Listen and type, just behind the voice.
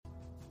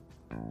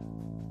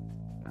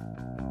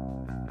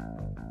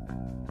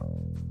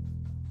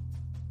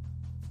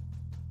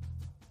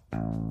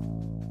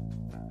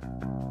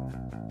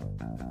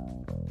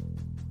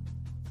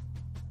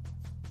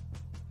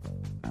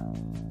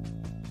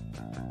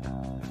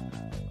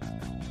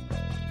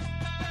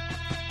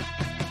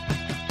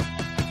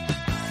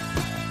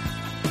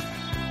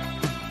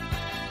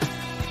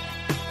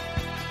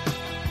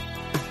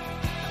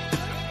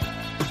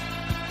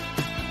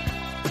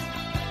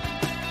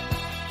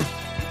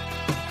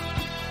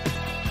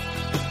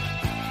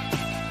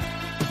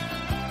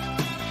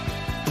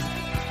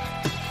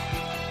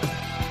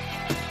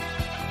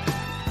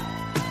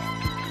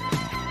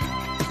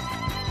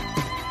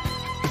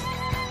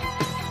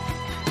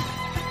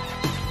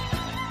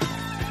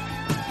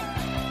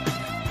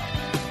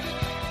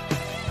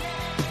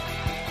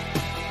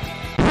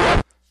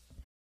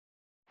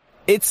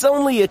It's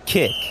only a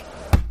kick,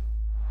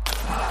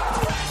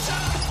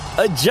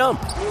 a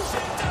jump,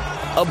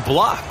 a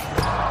block.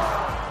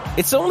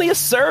 It's only a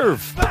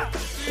serve.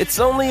 It's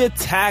only a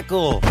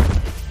tackle,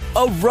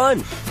 a run.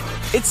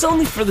 It's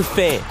only for the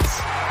fans.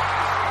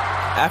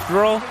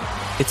 After all,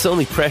 it's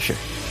only pressure.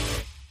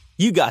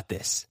 You got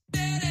this.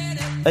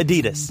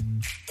 Adidas.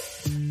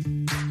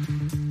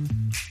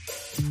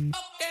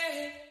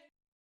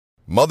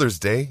 Mother's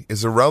Day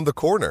is around the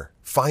corner.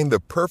 Find the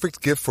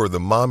perfect gift for the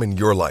mom in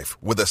your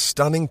life with a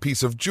stunning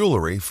piece of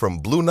jewelry from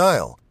Blue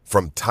Nile.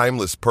 From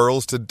timeless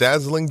pearls to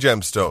dazzling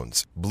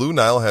gemstones, Blue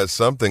Nile has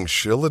something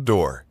she'll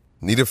adore.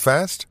 Need it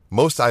fast?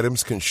 Most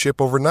items can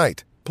ship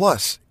overnight.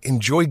 Plus,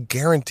 enjoy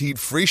guaranteed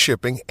free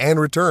shipping and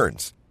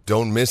returns.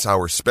 Don't miss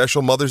our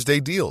special Mother's Day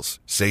deals.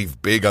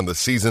 Save big on the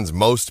season's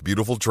most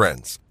beautiful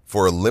trends.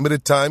 For a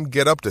limited time,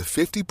 get up to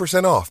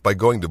 50% off by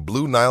going to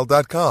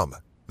BlueNile.com.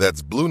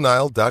 That's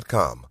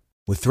BlueNile.com.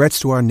 With threats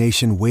to our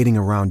nation waiting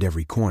around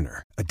every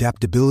corner,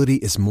 adaptability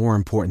is more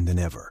important than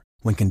ever.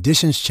 When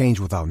conditions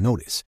change without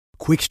notice,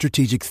 quick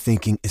strategic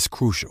thinking is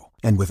crucial.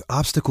 And with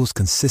obstacles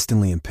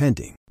consistently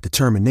impending,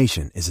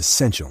 determination is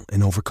essential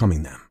in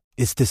overcoming them.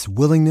 It's this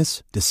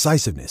willingness,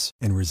 decisiveness,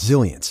 and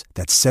resilience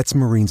that sets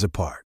Marines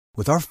apart.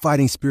 With our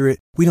fighting spirit,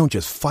 we don't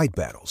just fight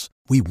battles,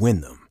 we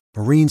win them.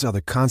 Marines are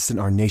the constant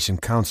our nation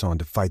counts on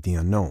to fight the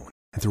unknown.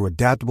 And through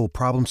adaptable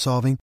problem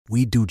solving,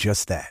 we do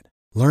just that.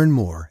 Learn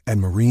more at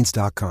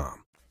marines.com.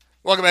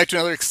 Welcome back to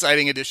another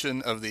exciting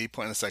edition of the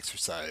Pointless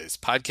Exercise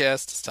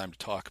podcast. It's time to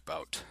talk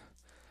about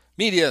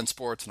media and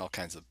sports and all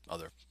kinds of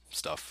other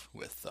stuff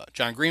with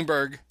John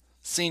Greenberg,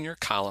 senior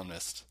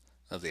columnist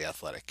of The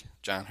Athletic.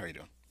 John, how are you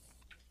doing?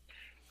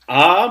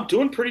 I'm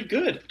doing pretty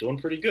good.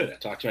 I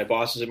talked to my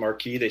bosses at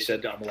Marquee. They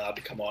said I'm allowed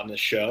to come on this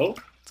show.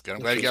 It's good.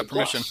 I'm glad you got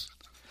permission.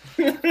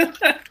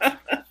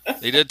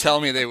 They did tell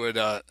me they would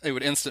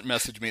instant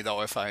message me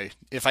though if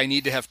I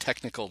need to have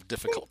technical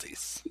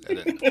difficulties at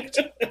any point.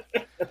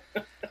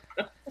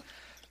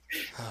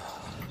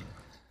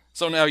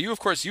 So now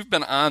you've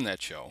been on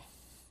that show.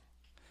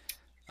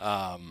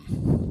 I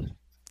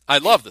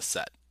love the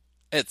set.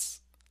 It's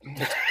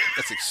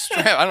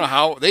extreme. I don't know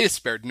how they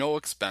spared no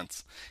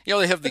expense. You know,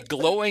 they have the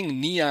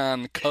glowing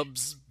neon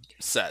Cubs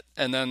set,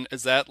 and then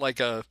is that like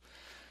it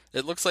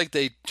looks like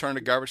they turned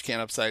a garbage can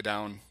upside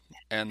down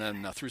and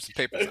then threw some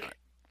papers on it.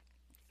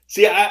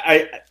 See,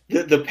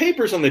 the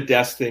papers on the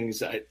desk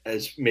things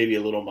is maybe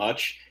a little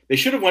much. They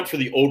should have went for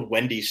the old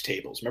Wendy's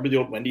tables. Remember the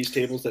old Wendy's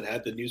tables that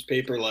had the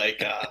newspaper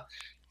like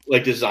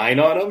design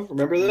on them?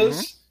 Remember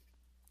those?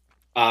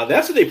 Mm-hmm.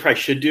 That's what they probably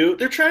should do.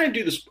 They're trying to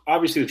do this.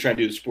 Obviously, they're trying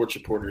to do the Sports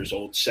Reporter's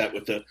old set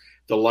with the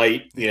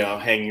light,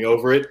 hanging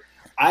over it.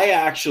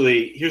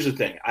 Here's the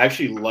thing. I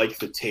actually like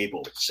the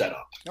table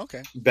setup.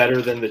 Okay.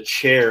 Better than the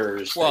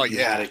chairs that you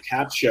had at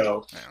Cap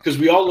Show, because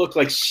we all look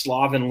like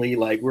slovenly,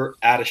 like we're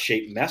out of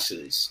shape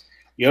messes.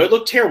 It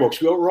looked terrible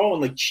because we're all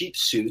in like cheap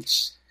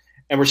suits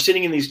and we're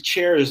sitting in these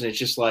chairs, and it's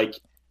just like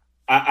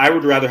I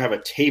would rather have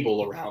a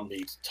table around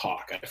me to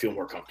talk. I feel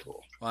more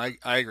comfortable. Well,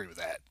 I agree with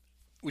that.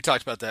 We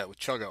talked about that with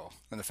Chuggo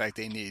and the fact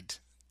they need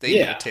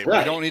a table. Right.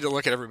 You don't need to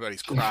look at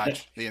everybody's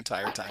crotch the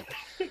entire time.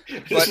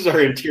 This is our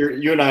interior.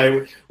 You and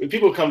I, when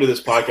people come to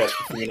this podcast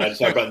with me and I just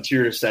talk about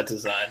interior set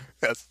design.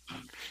 Yes.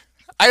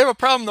 I have a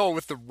problem though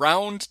with the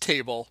round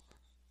table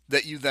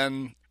that you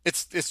then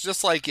it's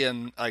just like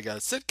in like a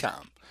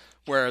sitcom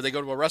where they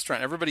go to a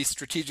restaurant, everybody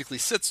strategically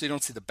sits so you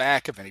don't see the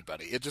back of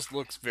anybody. It just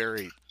looks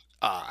very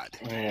odd.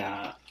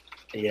 Yeah.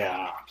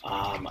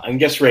 I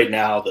guess right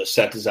now the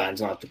set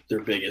design's not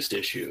their biggest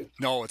issue.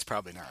 No, it's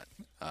probably not.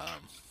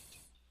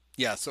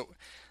 So,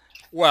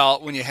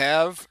 well, when you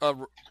have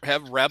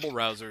rabble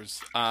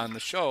rousers on the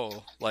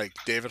show like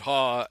David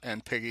Haw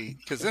and Peggy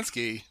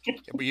Kaczynski,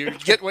 you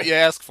get what you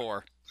ask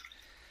for.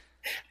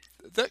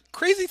 The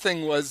crazy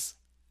thing was,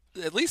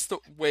 at least the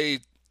way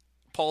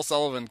Paul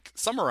Sullivan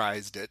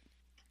summarized it,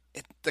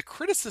 the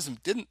criticism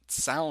didn't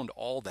sound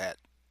all that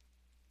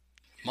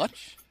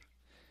much.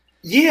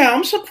 Yeah,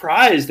 I'm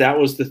surprised that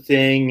was the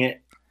thing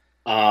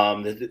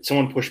that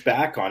someone pushed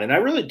back on. And I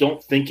really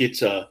don't think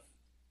it's a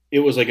it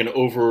was like an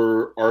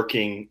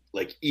overarching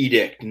like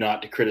edict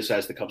not to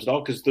criticize the Cubs at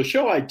all. Because the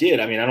show I did,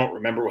 I mean, I don't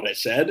remember what I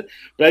said,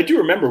 but I do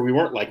remember we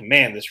weren't like,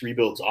 man, this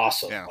rebuild's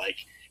awesome. Yeah. Like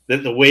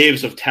the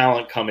waves of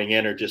talent coming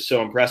in are just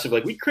so impressive.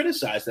 Like we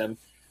criticize them.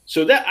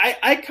 So that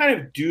I kind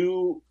of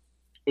do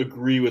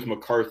agree with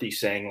McCarthy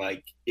saying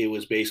like it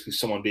was basically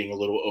someone being a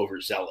little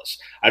overzealous.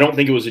 I don't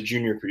think it was a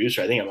junior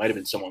producer. I think it might have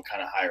been someone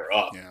kind of higher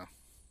up.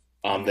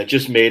 Yeah. That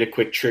just made a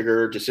quick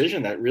trigger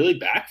decision that really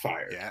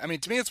backfired. Yeah. I mean,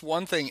 to me, it's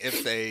one thing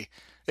if they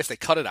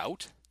cut it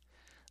out.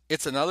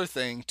 It's another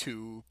thing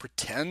to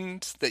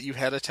pretend that you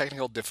had a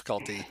technical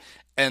difficulty,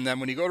 and then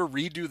when you go to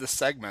redo the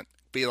segment,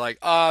 be like,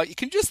 you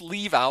can just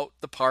leave out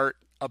the part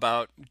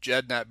about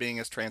Jed not being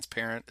as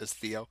transparent as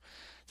Theo.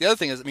 The other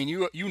thing is, I mean,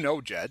 you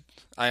know Jed.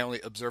 I only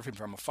observe him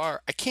from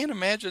afar. I can't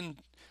imagine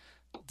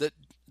that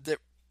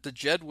the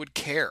Jed would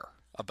care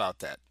about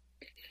that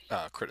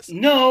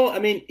criticism. No, I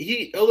mean,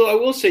 although I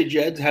will say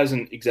Jed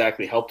hasn't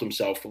exactly helped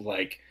himself with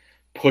like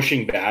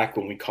pushing back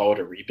when we call it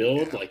a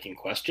rebuild, like in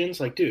questions.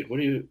 Like, dude, what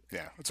do you?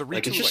 Yeah, it's a retooling.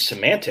 Like, it's just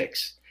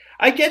semantics.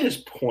 I get his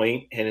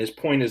point, and his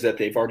point is that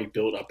they've already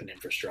built up an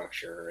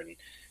infrastructure and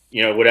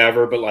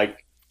whatever. But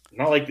like,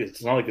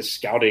 it's not like the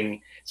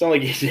scouting. It's not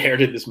like he's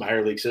inherited this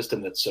minor league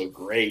system that's so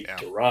great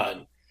to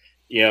run.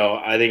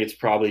 I think it's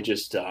probably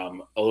just a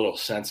little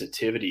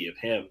sensitivity of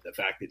him, the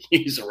fact that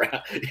he's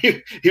around.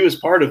 He was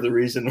part of the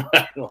reason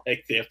why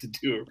like they have to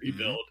do a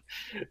rebuild.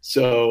 Mm-hmm.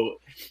 So,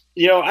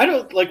 I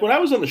don't like when I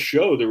was on the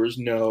show, there was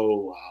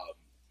no,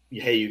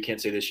 hey, you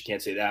can't say this, you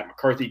can't say that.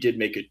 McCarthy did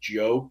make a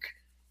joke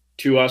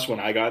to us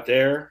when I got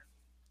there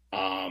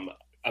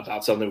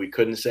about something we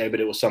couldn't say, but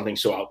it was something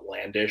so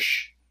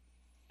outlandish.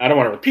 I don't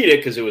want to repeat it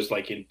because it was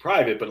like in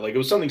private, but like it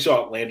was something so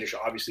outlandish.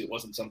 Obviously, it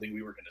wasn't something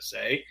we were going to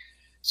say.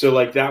 So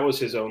like that was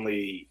his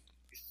only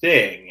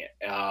thing.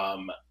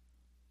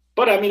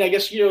 But I mean, I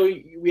guess,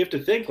 we have to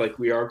think like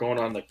we are going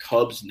on the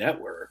Cubs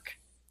network.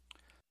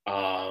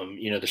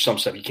 There's some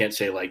stuff you can't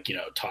say like,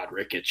 Todd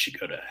Ricketts should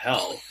go to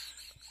hell.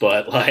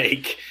 But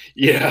like,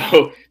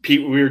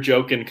 Pete, we were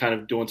joking, kind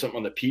of doing something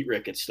on the Pete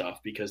Ricketts stuff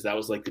because that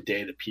was like the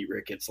day that Pete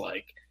Ricketts,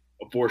 like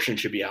abortion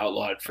should be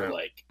outlawed for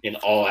like in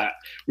all that.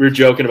 We were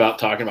joking about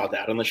talking about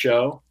that on the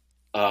show,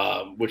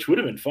 which would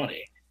have been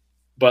funny.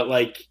 But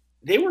like,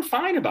 they were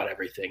fine about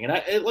everything.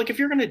 And if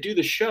you're going to do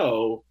the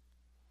show,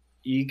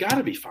 you got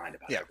to be fine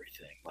about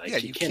everything.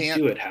 Like you can't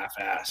do it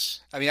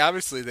half-ass. I mean,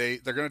 obviously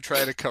they're going to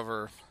try to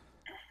cover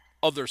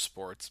other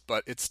sports,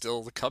 but it's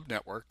still the Cub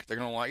network. They're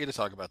going to want you to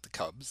talk about the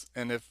Cubs.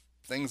 And if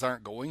things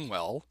aren't going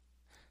well,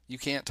 you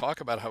can't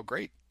talk about how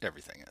great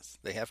everything is.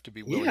 They have to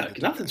be willing to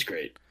do nothing's that.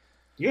 Great.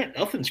 Yeah,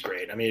 nothing's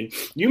great. I mean,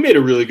 you made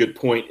a really good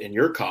point in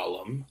your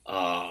column,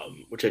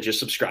 which I just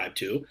subscribed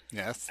to.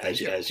 Yes,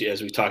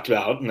 as we talked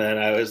about, and then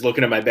I was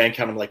looking at my bank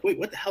account. I'm like, wait,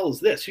 what the hell is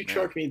this? Who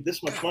charged me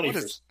this much money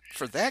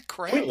for that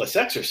crap? Pointless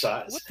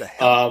exercise. What the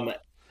hell?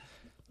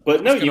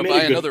 But no, you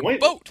made a good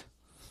point. Boat.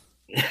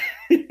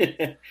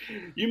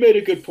 You made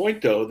a good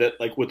point though. That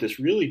like what this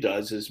really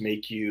does is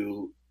make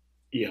you,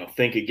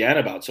 think again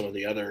about some of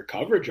the other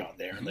coverage on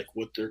there and like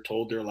what they're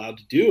told they're allowed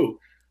to do.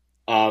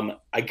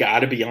 I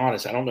gotta be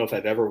honest. I don't know if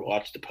I've ever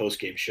watched the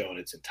post-game show in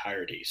its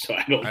entirety, so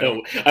I don't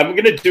know. I'm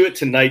gonna do it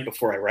tonight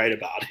before I write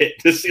about it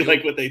to see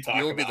like what they talk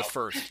about. You'll be the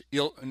first.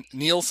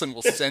 Nielsen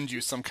will send you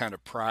some kind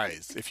of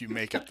prize if you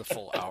make it the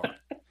full hour.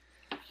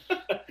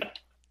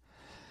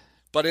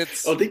 But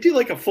they do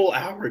like a full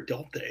hour,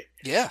 don't they?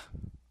 Yeah,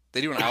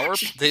 they do an hour.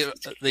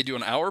 They do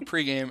an hour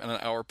pregame and an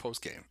hour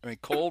postgame. I mean,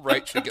 Cole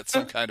Wright should get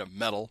some kind of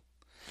medal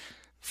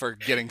for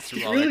getting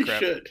through all that crap.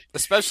 Should.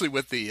 Especially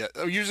with the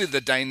usually the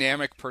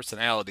dynamic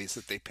personalities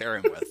that they pair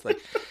him with. Like,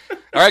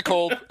 all right,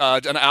 Cole,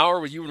 an hour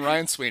with you and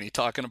Ryan Sweeney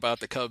talking about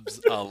the Cubs'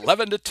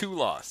 11-2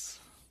 loss.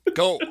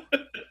 Go.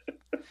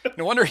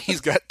 No wonder he's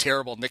got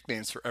terrible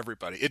nicknames for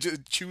everybody. It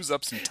just chews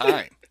up some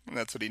time, and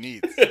that's what he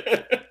needs.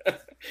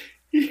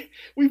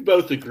 We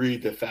both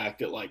agreed the fact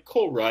that like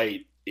Cole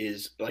Wright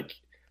is like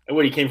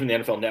when he came from the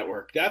NFL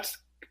Network.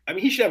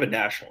 He should have a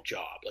national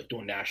job, like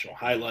doing national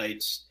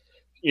highlights.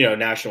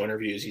 National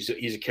interviews. He's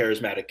a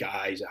charismatic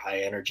guy. He's a high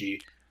energy.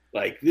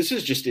 Like this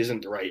just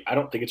isn't the right. I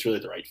don't think it's really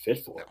the right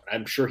fit for him.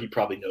 I'm sure he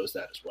probably knows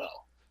that as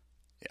well.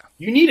 Yeah.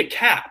 You need a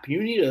Cap.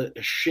 You need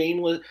a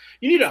shameless.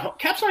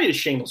 Cap's not a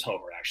shameless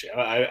homer. Actually,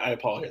 I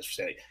apologize for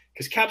saying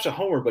because Cap's a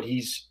homer, but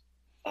he's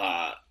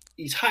high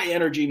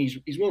energy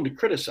and he's willing to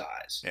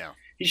criticize. Yeah.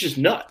 He's just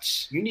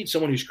nuts. You need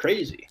someone who's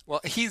crazy.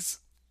 Well,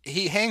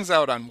 he hangs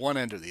out on one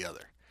end or the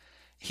other.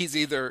 He's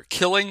either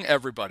killing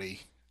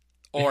everybody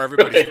or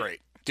everybody's great.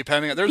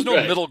 There's no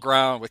middle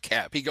ground with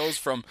Cap. He goes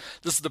from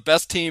this is the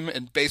best team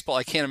in baseball.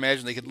 I can't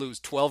imagine they could lose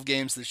 12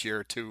 games this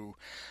year to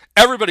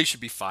everybody should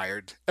be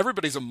fired.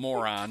 Everybody's a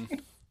moron.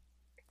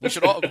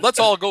 Let's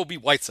all go be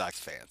White Sox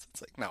fans.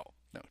 It's like no,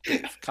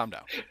 Dave, calm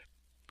down.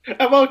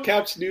 How about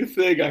Cap's new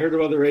thing? I heard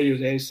him on the radio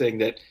today saying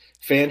that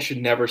fans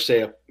should never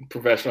say a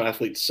professional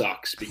athlete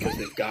sucks because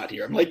they've got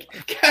here. I'm like,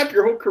 Cap,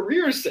 your whole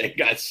career is saying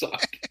guys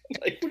suck.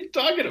 Like, what are you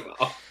talking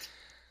about?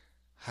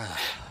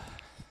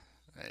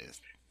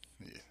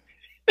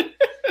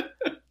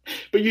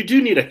 But you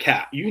do need a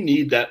Cap. You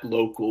need that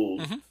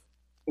local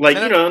Like,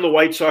 in the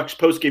White Sox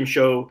postgame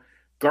show,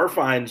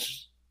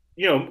 Garfine's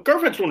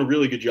doing a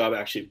really good job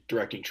actually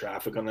directing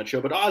traffic on that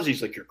show, but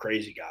Ozzy's like your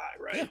crazy guy,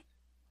 right? Yeah.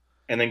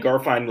 And then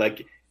Garfine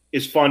like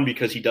is fun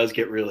because he does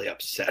get really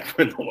upset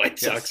when the White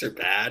Sox are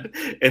bad,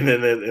 and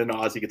then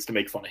Ozzy gets to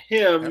make fun of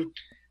him,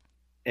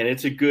 and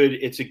it's a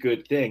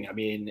good thing. I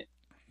mean,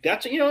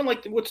 that's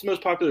like what's the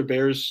most popular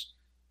Bears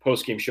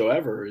post-game show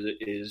ever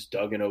is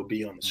Doug and OB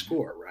on the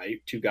score,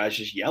 right? Two guys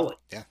just yelling,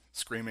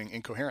 screaming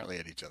incoherently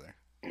at each other,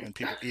 and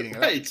people eating it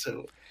right, up.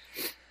 So.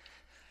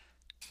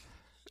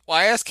 Well,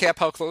 I asked Cap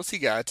how close he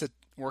got to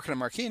working at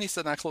Marquee, and he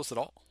said not close at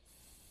all.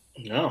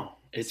 No,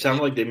 it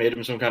sounded like they made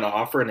him some kind of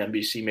offer, and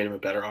NBC made him a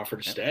better offer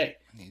to stay.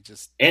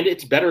 And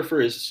it's better for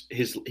his.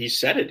 He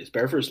said it. It's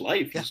better for his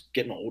life. He's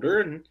getting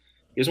older, and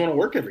he doesn't want to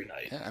work every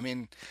night. Yeah, I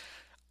mean,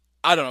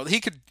 I don't know.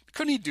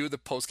 Couldn't he do the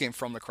post game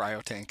from the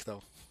cryo tank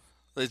though?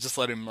 They just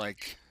let him I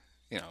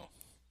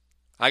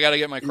got to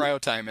get my cryo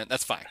time in.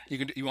 That's fine.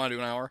 You want to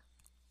do an hour?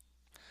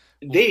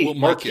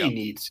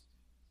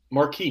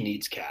 Marquee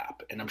needs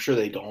Cap, and I'm sure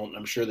they don't.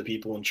 I'm sure the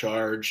people in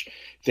charge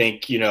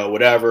think,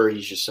 whatever,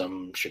 he's just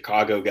some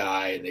Chicago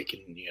guy, and they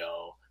can,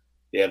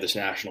 they have this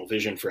national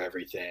vision for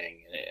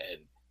everything,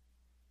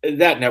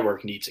 and that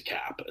network needs a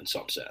Cap in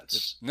some sense.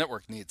 This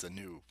network needs a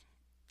new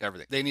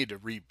everything. They need to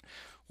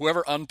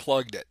whoever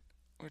unplugged it,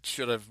 which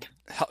should have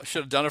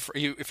done it for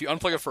you. If you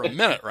unplug it for a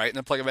minute, right, and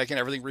then plug it back in,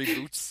 everything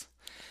reboots.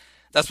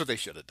 That's what they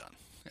should have done,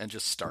 and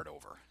just start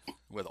over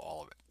with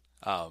all of it.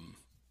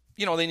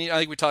 They need, I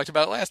think we talked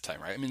about it last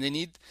time, right? I mean,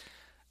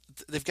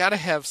 they've got to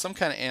have some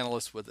kind of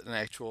analyst with an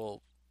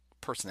actual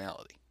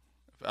personality,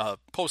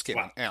 post-game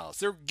analyst.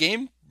 Their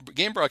game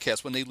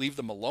broadcasts, when they leave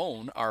them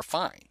alone, are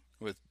fine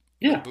with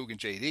Boog and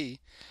JD.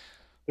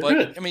 But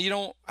good. I mean,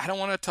 I don't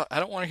want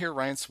to hear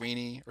Ryan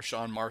Sweeney or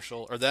Sean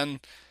Marshall, or then,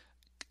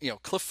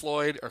 Cliff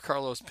Floyd or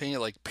Carlos Pena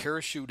like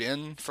parachute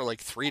in for like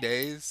 3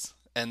 days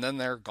and then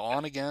they're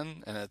gone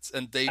again, and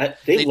they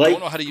don't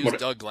know how to use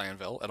Doug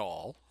Glanville at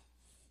all.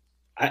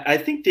 I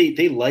think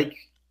they like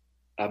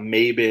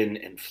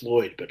Maben and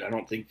Floyd, but I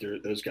don't think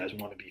those guys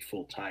want to be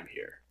full time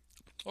here.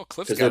 Well,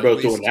 Cliff's because they're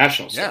both doing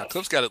national stuff. Yeah,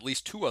 Cliff's got at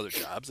least 2 other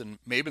jobs, and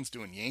Maben's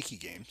doing Yankee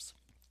games.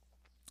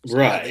 So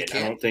right. I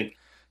don't think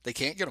they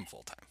can't get him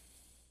full time.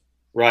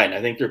 Right, and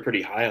I think they're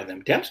pretty high on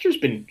them. Dempster's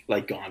been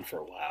gone for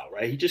a while,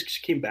 right? He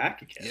just came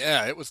back again.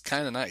 Yeah, it was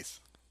kind of nice.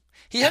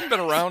 He hadn't been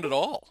around at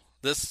all.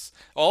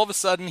 All of a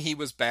sudden he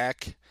was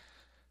back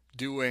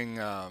doing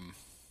a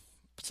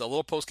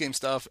little post game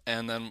stuff,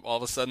 and then all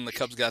of a sudden the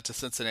Cubs got to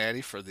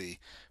Cincinnati for the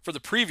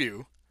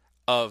preview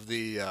of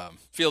the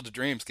Field of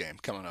Dreams game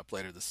coming up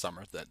later this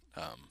summer that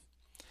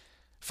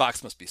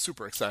Fox must be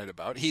super excited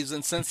about. He's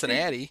in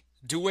Cincinnati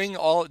doing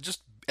just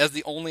as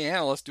the only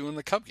analyst doing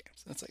the Cub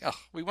games. And it's like,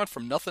 we went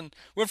from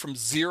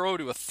 0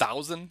 to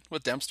 1,000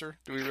 with Dempster.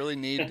 Do we really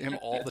need him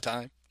all the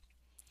time?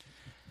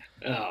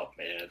 Oh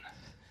man,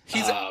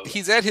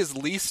 he's at his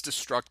least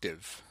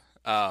destructive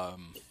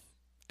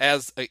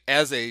as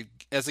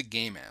a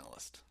game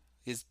analyst.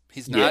 He's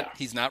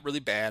not really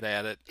bad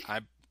at it.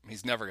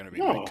 He's never going to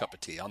be my cup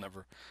of tea.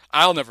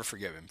 I'll never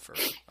forgive him for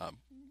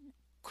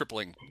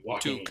crippling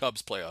 2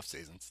 Cubs playoff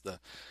seasons.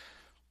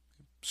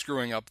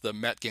 Screwing up the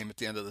Met game at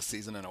the end of the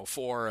season in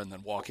 2004, and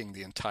then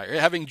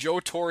having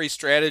Joe Torre's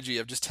strategy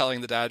of just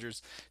telling the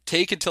Dodgers,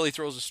 take until he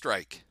throws a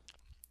strike,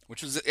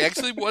 which was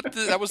actually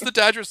that was the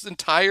Dodgers'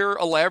 entire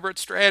elaborate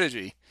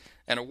strategy,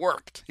 and it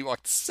worked. He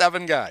walked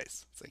 7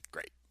 guys. It's like,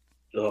 great.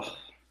 Ugh.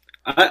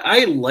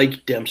 I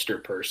like Dempster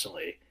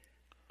personally,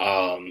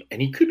 and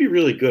he could be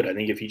really good. I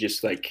think if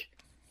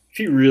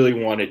he really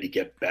wanted to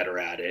get better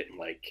at it,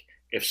 and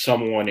if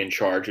someone in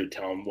charge would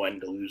tell him when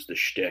to lose the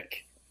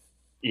shtick.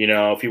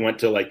 If he went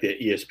to the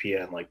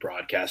ESPN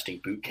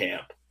broadcasting boot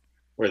camp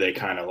where they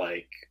kind of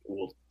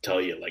will tell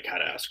you how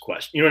to ask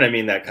questions. You know what I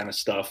mean? That kind of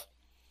stuff.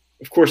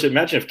 Of course,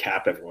 imagine if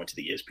Cap ever went to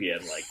the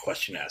ESPN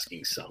question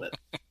asking summit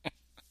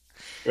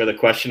where the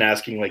question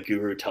asking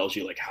guru tells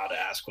you how to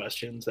ask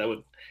questions. It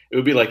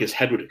would be his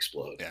head would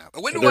explode. Yeah.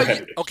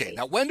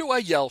 When do I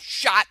yell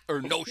shot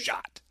or no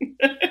shot?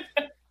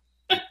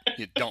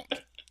 You don't.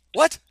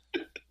 What?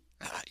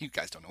 You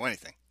guys don't know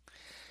anything.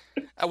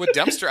 With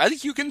Dempster, I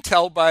think you can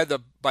tell by the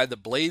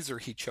blazer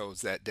he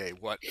chose that day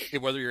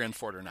whether you're in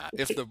for it or not.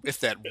 If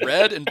that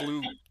red and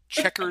blue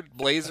checkered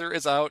blazer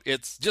is out,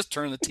 it's just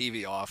turn the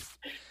TV off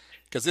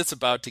because it's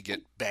about to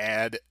get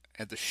bad.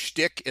 And the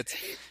shtick,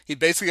 he's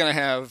basically going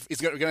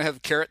to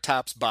have Carrot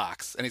Top's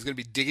box, and he's going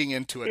to be digging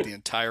into it the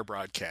entire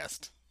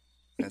broadcast.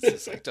 And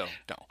it's just don't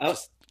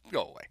just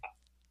go away.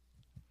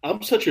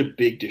 I'm such a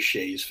big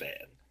Deshays fan,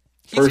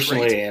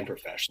 personally and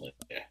professionally.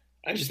 Yeah,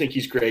 I just think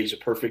he's great. He's a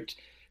perfect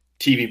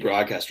TV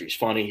broadcaster. He's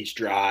funny. He's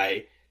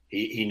dry.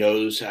 He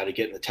knows how to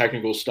get the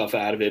technical stuff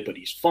out of it, but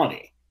he's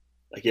funny.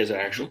 He has an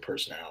actual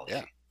personality.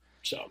 Yeah.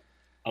 So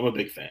I'm a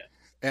big fan.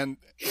 And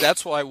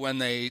that's why when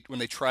they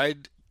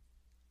tried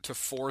to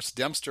force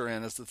Dempster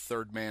in as the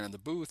third man in the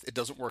booth, it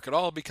doesn't work at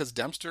all because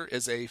Dempster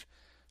is a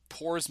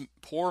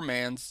poor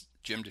man's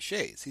Jim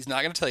Deshays. He's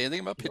not going to tell you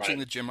anything about pitching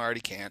that Jim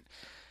already can't.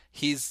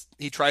 He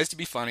tries to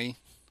be funny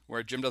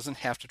where Jim doesn't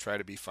have to try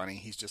to be funny.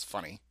 He's just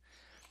funny.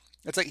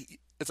 It's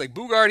like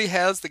Boogarty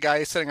has the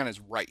guy sitting on his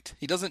right.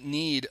 He doesn't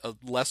need a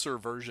lesser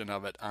version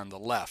of it on the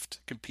left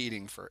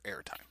competing for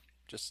airtime.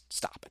 Just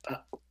stop it.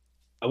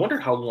 I wonder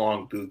how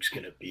long Boog's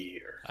going to be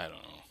here. I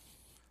don't know.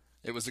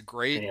 It was a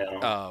great.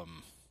 Yeah.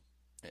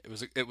 It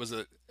was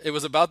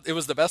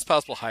the best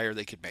possible hire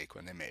they could make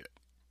when they made it.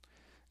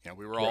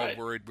 We were all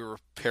worried. We were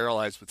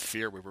paralyzed with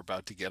fear. We were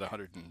about to get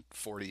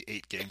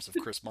 148 games of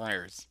Chris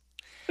Myers.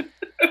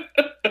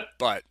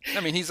 But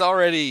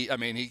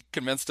he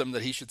convinced him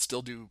that he should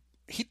still do.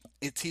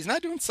 He's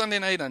not doing Sunday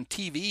night on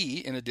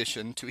TV. In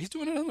addition to, he's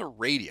doing it on the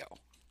radio.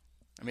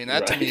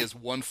 That to me is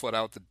 1 foot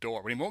out the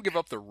door. But he won't give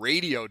up the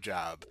radio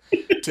job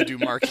to do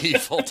marquee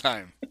full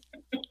time.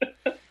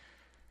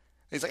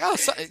 He's like, oh,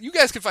 you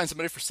guys can find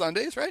somebody for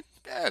Sundays, right?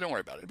 Yeah, don't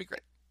worry about it. It'd be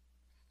great.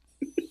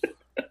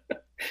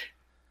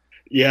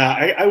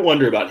 Yeah, I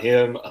wonder about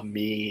him,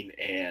 Amin,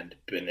 and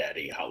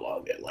Benetti, how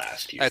long they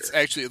last here. That's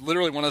actually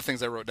literally one of the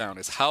things I wrote down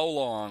is how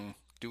long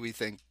do we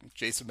think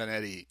Jason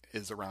Benetti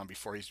is around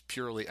before he's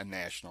purely a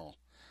national?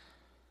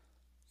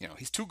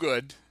 He's too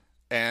good,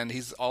 and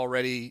he's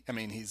already,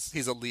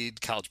 he's a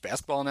lead college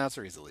basketball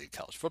announcer.'s a lead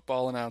college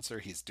football announcer.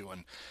 He's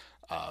doing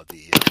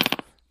the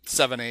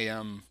 7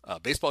 a.m.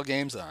 Baseball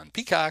games on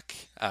Peacock.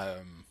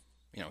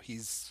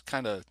 He's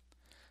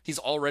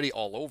already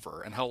all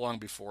over, and how long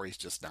before he's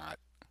just not?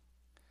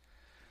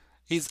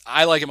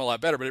 I like him a lot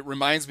better, but it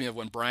reminds me of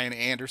when Brian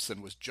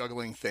Anderson was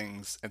juggling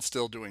things and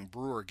still doing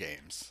Brewer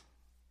games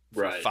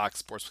for Fox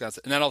Sports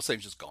Wisconsin, and then all of a sudden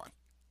he's just gone.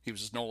 He was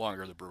just no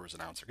longer the Brewers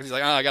announcer because he's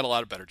like, I got a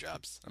lot of better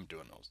jobs. I'm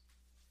doing those.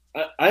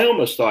 I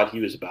almost thought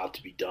he was about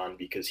to be done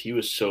because he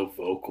was so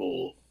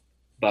vocal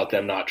about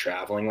them not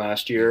traveling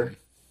last year.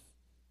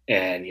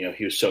 And,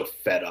 he was so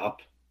fed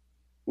up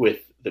with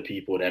the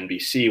people at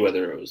NBC,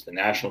 whether it was the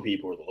national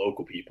people or the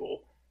local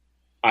people.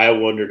 I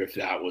wondered if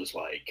that was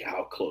like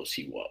how close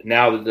he was.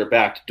 Now that they're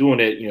back to doing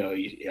it,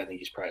 I think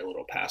he's probably a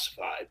little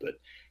pacified. But,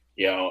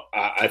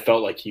 I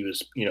felt like he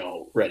was,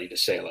 ready to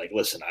say, like,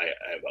 listen, I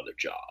have other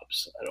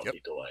jobs. I don't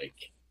need to, like,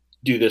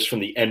 do this from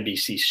the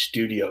NBC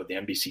studio, the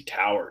NBC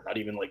tower, not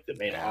even, like, the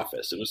main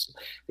office. It was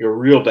a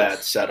real bad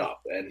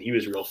setup, and he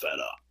was real fed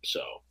up.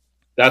 So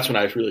that's when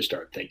I really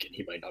started thinking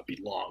he might not be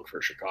long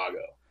for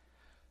Chicago.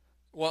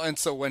 Well, and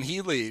so when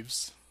he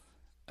leaves,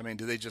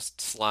 do they just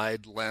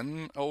slide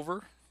Len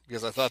over?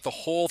 Because I thought the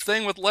whole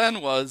thing with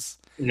Len was,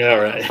 no,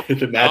 right?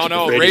 The magic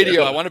of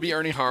radio. I want to be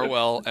Ernie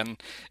Harwell,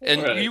 and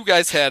right. You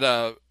guys had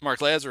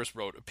Mark Lazarus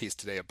wrote a piece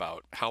today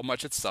about how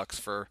much it sucks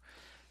for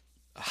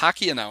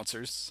hockey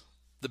announcers.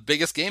 The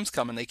biggest games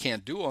come and they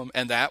can't do them,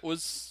 and that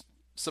was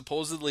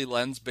supposedly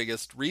Len's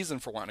biggest reason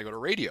for wanting to go to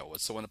radio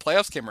was so when the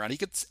playoffs came around, he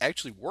could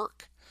actually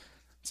work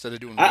instead of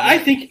doing. I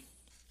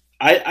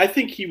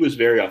think he was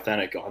very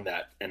authentic on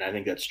that, and I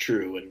think that's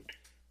true. And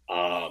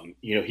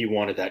he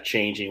wanted that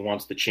change, and he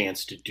wants the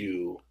chance to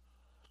do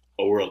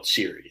a World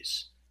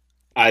Series.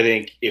 I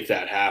think if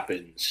that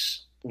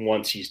happens,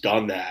 once he's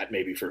done that,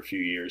 maybe for a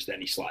few years,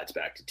 then he slides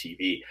back to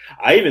TV.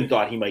 I even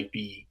thought it might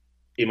be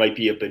a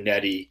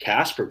Benetti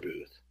Casper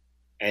booth,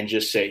 and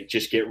just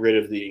get rid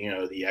of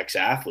the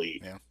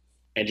ex-athlete,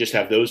 and just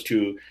have those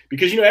two,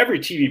 because every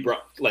TV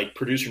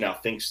producer now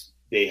thinks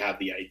they have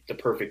the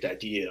perfect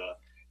idea,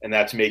 and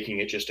that's making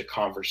it just a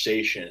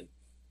conversation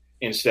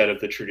instead of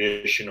the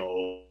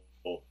traditional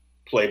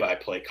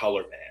play-by-play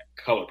color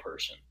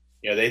person.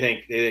 They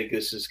think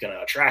this is going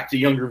to attract the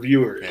younger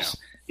viewers.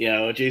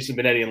 Yeah. Jason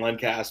Benetti and Len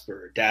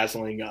Casper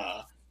dazzling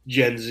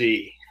Gen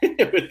Z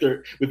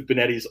with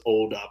Benetti's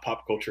old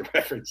pop culture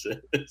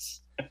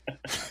references.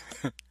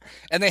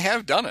 And they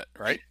have done it,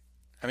 right?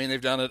 They've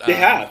done it. They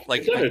have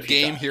like done a it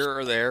game times. here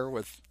or there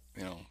with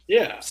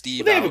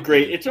Steve. Well, they have a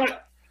great.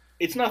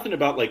 It's nothing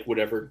about like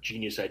whatever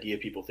genius idea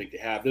people think they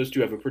have. Those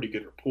two have a pretty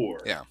good rapport.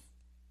 Yeah.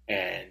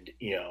 And,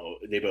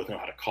 they both know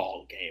how to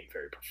call a game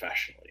very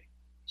professionally.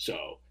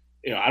 So,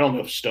 I don't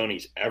know if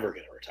Stoney's ever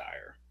going to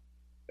retire.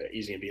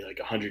 He's going to be like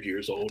 100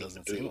 years old. It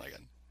doesn't seem like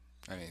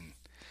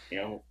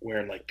it.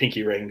 Wearing like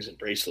pinky rings and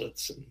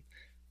bracelets and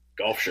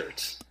golf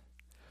shirts.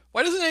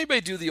 Why doesn't anybody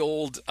do the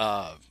old,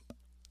 I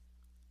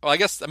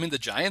guess, the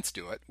Giants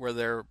do it,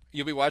 where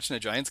you'll be watching a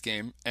Giants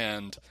game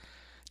and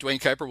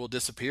Dwayne Kuiper will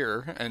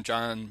disappear and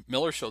John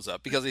Miller shows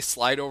up because they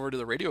slide over to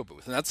the radio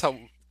booth. And that's how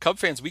Cub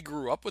fans, we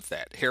grew up with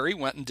that. Harry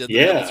went and did the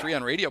Middle Three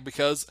on radio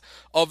because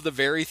of the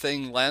very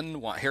thing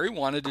Harry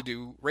wanted to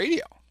do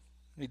radio.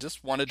 He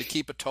just wanted to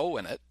keep a toe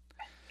in it.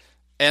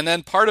 And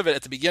then part of it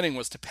at the beginning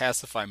was to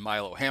pacify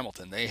Milo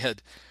Hamilton. They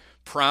had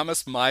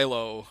promised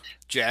Milo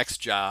Jack's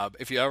job.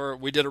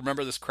 We did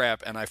Remember This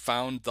Crap, and I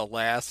found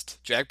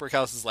Jack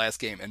Brickhouse's last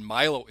game, and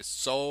Milo is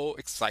so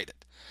excited.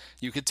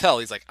 You could tell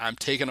he's like, I'm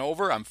taking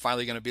over. I'm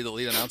finally going to be the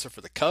lead announcer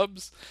for the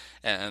Cubs.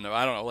 And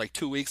I don't know, like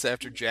 2 weeks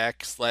after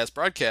Jack's last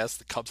broadcast,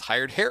 the Cubs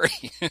hired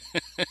Harry.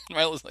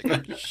 Milo's like,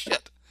 oh,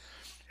 shit.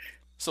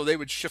 So they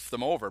would shift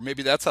them over.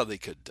 Maybe that's how they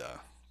could.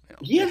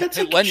 That's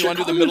hey, Len, you want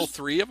to do the middle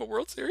three of a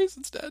World Series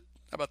instead?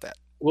 How about that?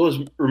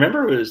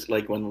 remember it was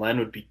like when Len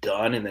would be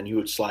done and then he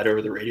would slide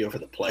over the radio for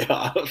the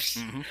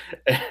playoffs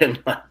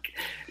and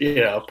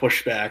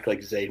push back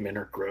like Zaidman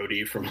or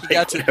Grody from like he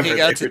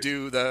got to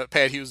do the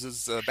Pat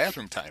Hughes'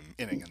 bathroom time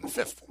inning in the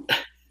fifth.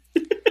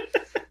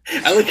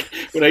 I like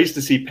when I used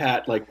to see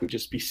Pat like would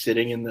just be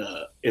sitting in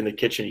the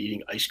kitchen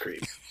eating ice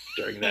cream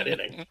during that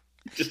inning,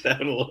 just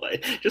having a little,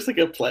 just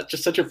like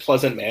just such a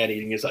pleasant man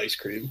eating his ice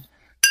cream.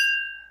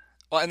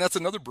 Well, and that's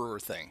another Brewer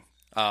thing.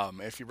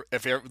 If you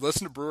ever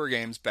listen to Brewer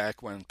games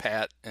back when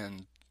Pat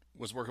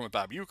was working with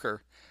Bob Uecker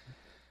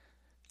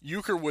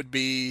would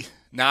be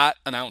not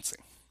announcing.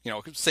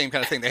 Same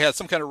kind of thing. They had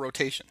some kind of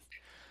rotation.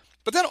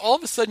 But then all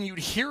of a sudden you'd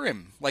hear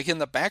him like in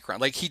the background.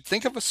 Like he'd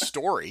think of a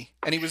story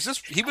and he was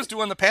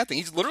doing the Pat thing.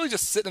 He's literally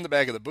just sitting in the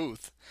back of the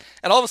booth.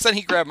 And all of a sudden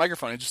he grabbed a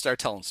microphone and just started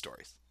telling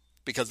stories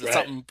because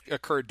something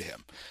occurred to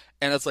him.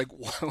 And it's like,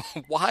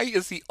 why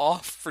is he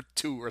off for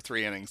 2 or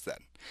 3 innings then?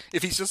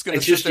 If he's just going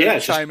to sit there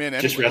and chime in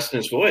anyway. Just resting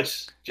his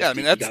voice.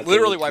 That's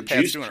literally why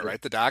Pat's doing it,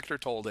 right? The doctor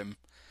told him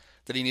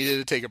that he needed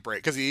to take a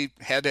break because he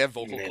had to have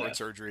vocal cord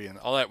surgery and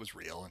all that was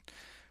real.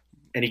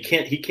 And he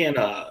can't drink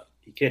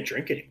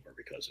anymore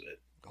because of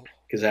it.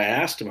 Because I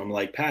asked him, I'm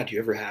like, Pat, do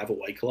you ever have a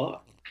White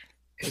Claw?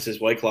 Because his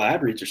White Claw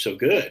ab reads are so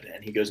good.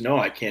 And he goes, no,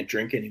 I can't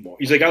drink anymore.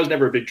 He's like, I was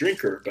never a big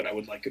drinker, but I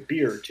would like a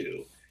beer or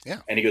two.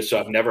 Yeah. And he goes, so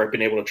I've never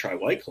been able to try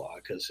White Claw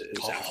because it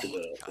was after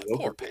the vocal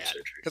cord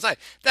surgery. Because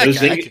no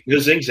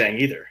Zing Zang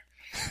either.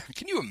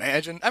 Can you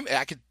imagine? I mean,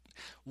 I could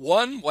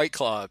one White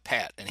Claw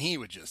Pat, and he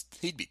wouldn't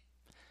be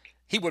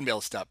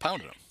able to stop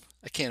pounding them.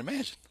 I can't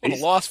imagine. What a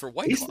loss for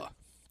White Claw.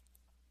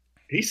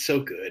 He's so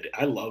good.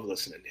 I love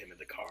listening to him in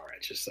the car.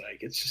 It's just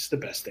the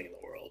best thing in the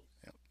world.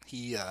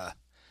 He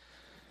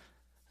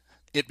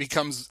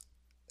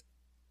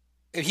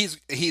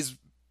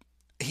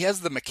has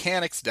the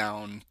mechanics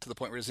down to the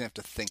point where he doesn't have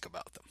to think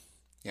about them.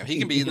 He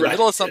can be in the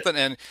middle of something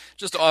and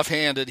just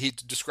offhanded, he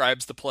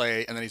describes the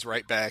play and then he's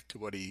right back to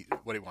what he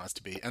wants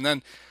to be. And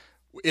then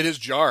it is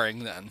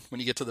jarring then when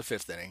you get to the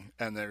 5th inning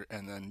and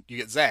then you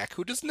get Zach,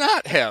 who does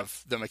not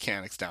have the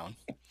mechanics down.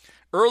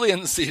 Early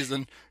in the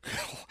season,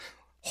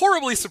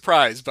 horribly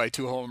surprised by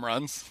 2 home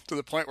runs to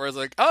the point where it's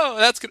like, oh,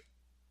 that's good.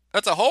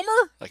 That's a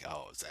homer? Like,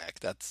 oh, Zach,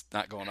 that's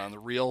not going on the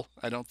reel,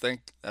 I don't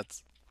think.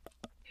 It's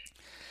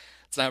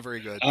not very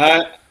good.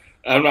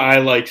 I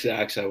like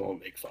Zach, so I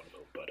won't make fun of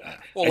him. But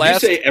I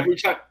say every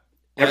time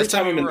I'm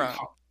in the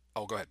car.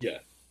 Oh, go ahead. Yeah.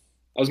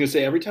 I was going to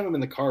say every time I'm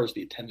in the car is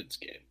the attendance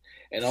game.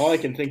 And all I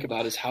can think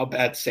about is how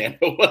bad Santa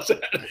was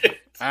at it.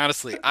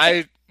 Honestly,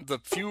 the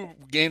few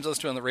games I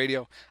listen to on the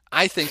radio,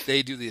 I think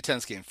they do the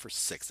attendance game for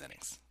 6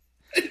 innings.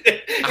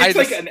 It's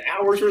like an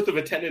hour's worth of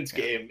attendance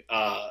game.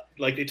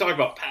 Like they talk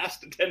about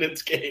past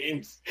attendance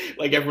games,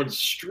 like everyone's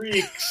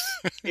streaks.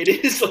 It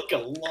is like a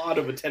lot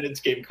of attendance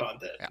game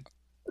content. Yeah.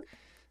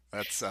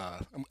 That's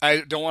I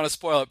don't want to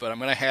spoil it, but I'm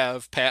going to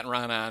have Pat and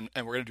Ron on,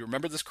 and we're going to do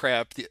Remember This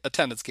Crap, the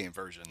attendance game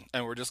version,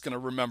 and we're just going to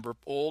remember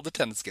old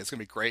attendance games. It's going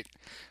to be great,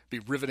 be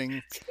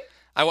riveting.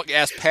 I want to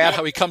ask Pat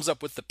how he comes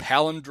up with the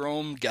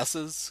palindrome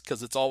guesses,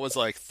 because it's always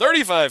like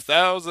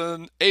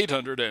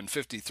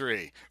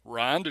 35,853.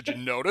 Ron, did you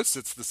notice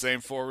it's the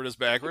same forward as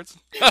backwards?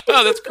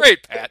 That's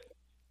great, Pat.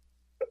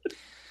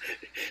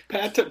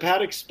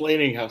 Pat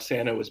explaining how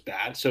Santa was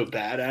so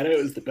bad at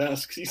it was the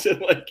best, because he said,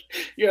 like,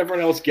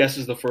 everyone else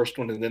guesses the first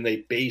one, and then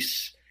they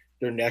base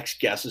their next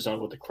guesses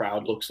on what the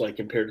crowd looks like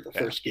compared to the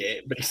first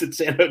game. But he said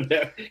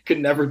Santa could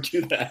never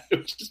do that. It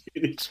would just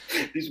be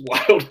these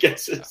wild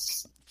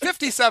guesses.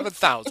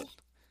 57,000.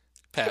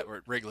 Pat, we're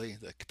at Wrigley.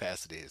 The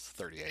capacity is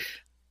 38.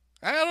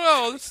 I don't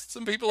know. There's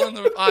some people in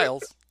the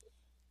aisles.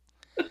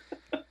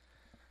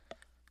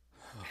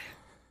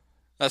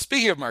 Now,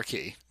 speaking of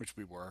Marquee, which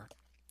we were,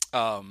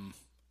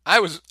 I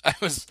was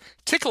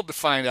tickled to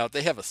find out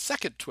they have a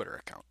second Twitter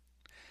account,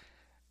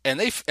 and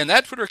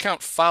that Twitter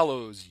account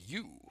follows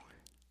you.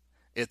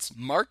 It's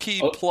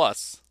Marquee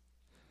Plus,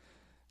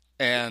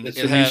 and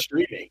it has,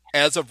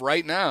 as of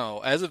right now,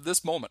 as of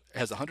this moment, it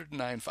has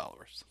 109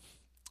 followers.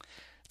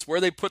 It's where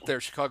they put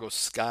their Chicago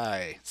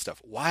Sky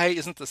stuff. Why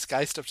isn't the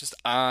Sky stuff just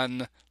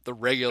on the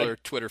regular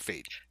Twitter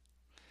feed?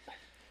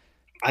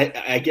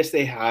 I guess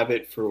they have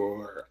it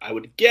for, I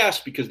would guess,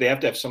 because they have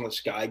to have some of the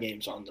Sky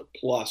games on the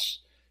Plus,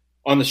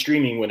 on the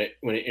streaming when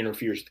it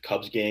interferes with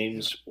Cubs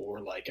games or,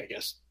 like, I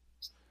guess,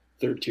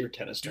 third-tier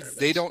tennis tournaments.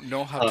 They don't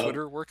know how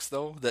Twitter works,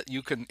 though, that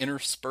you can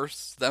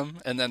intersperse them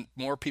and then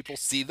more people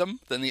see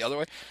them than the other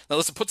way. Now,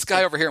 listen, put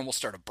Sky over here and we'll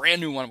start a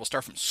brand new one. We'll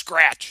start from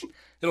scratch.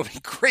 It'll be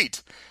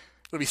great.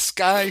 It'll be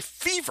Sky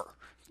Fever.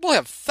 We'll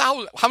have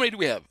thousands. How many do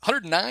we have?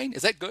 109?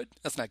 Is that good?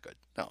 That's not good.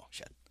 No,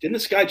 shit. Didn't the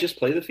Sky just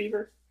play the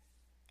Fever?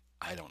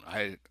 I don't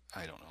know.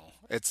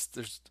 There's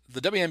the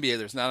WNBA.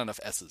 There's not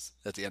enough S's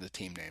at the end of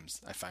team names.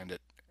 I find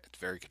it's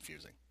very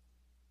confusing.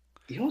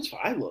 You know what's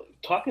I love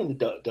talking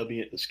to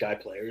the Sky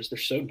players. They're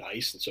so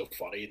nice and so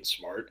funny and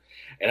smart,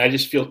 and I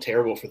just feel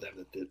terrible for them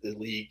that the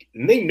league,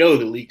 and they know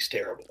the league's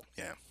terrible.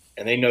 Yeah,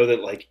 and they know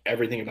that, like,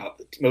 everything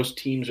about most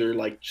teams are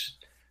like.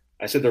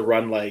 I said they're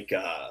run like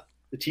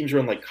the teams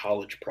run like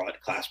college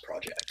class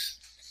projects,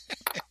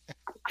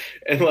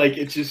 and like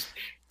it's just.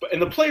 And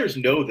the players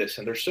know this,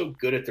 and they're so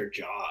good at their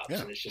jobs,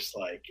 and it's just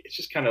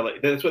kind of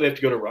like that's why they have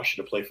to go to Russia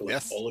to play for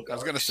oligarchs. I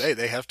was going to say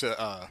they have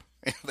to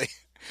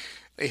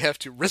they have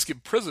to risk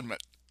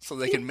imprisonment so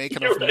they can make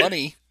enough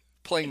money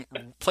playing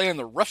in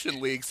the Russian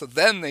league, so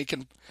then they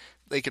can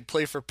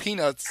play for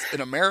peanuts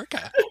in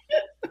America.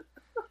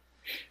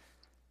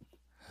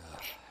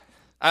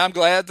 I'm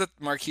glad that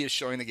Marquee is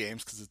showing the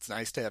games because it's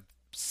nice to have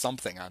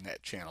something on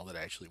that channel that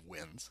actually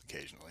wins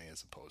occasionally,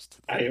 as opposed to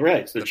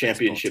the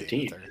championship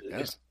team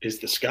is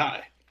the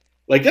Sky.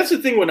 Like that's the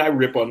thing when I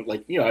rip on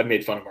I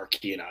made fun of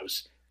Marquee, and I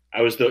was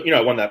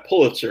I won that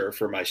Pulitzer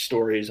for my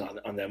stories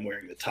on them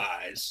wearing the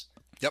ties.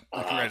 Yep,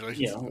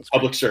 congratulations.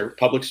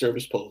 Public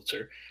service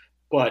Pulitzer.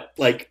 But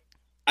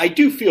I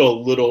do feel a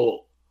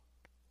little.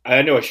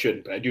 I know I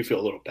shouldn't, but I do feel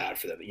a little bad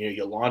for them.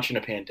 You launch in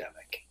a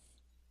pandemic,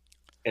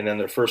 and then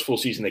their first full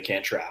season they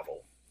can't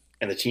travel,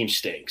 and the team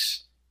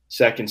stinks.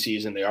 Second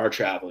season, they are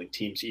traveling.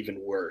 Team's even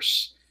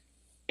worse.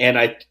 And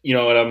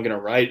what I'm going to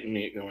write, and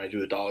when I do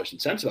the dollars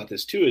and cents about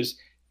this too, is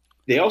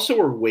they also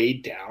were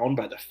weighed down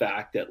by the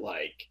fact that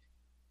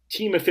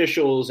team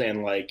officials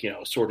and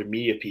sort of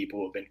media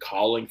people have been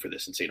calling for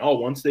this and saying, oh,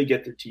 once they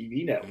get their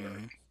TV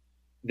network,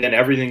 then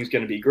everything's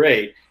going to be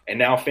great. And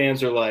now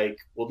fans are like,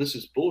 well, this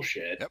is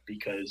bullshit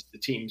because the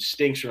team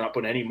stinks. We're not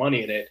putting any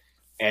money in it.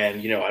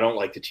 And, I don't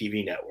like the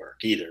TV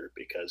network either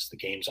because the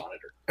games on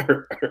it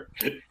are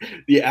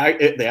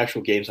the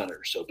actual games on it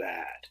are so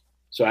bad.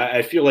 So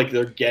I feel like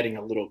they're getting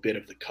a little bit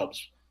of the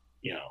Cubs,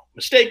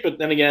 mistake. But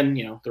then again,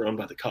 they're owned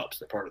by the Cubs.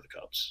 They're part of the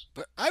Cubs.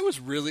 But I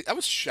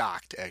was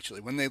shocked,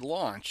 actually, when they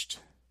launched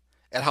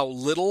at how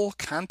little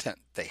content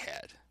they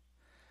had.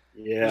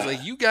 Yeah. It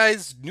was you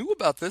guys knew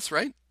about this,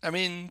 right? I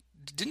mean,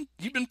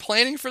 you've been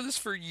planning for this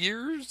for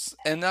years,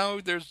 and now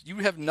you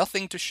have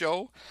nothing to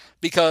show?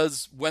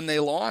 Because when they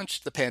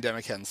launched, the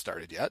pandemic hadn't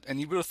started yet,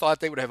 and you would have thought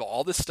they would have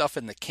all this stuff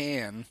in the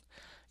can,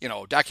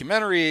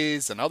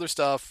 documentaries and other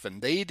stuff,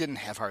 and they didn't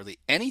have hardly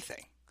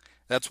anything.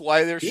 That's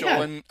why they're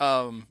showing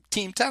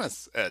team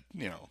tennis at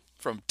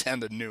from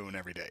 10 to noon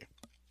every day.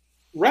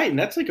 Right, and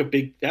that's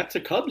that's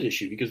a Cubs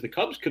issue because the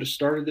Cubs could have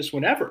started this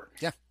whenever.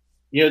 Yeah,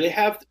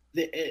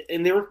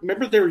 they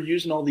were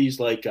using all these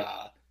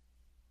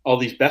all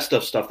these best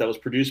of stuff that was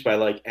produced by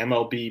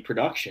MLB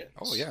Productions.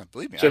 Oh yeah,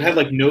 believe me. So it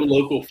had no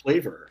local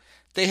flavor.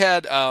 They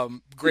had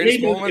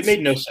greatest moments. It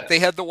made no sense. They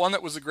had the one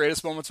that was the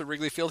greatest moments of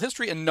Wrigley Field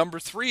history, and number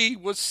 3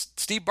 was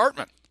Steve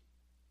Bartman.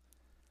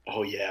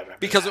 Oh yeah, I remember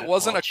because that. It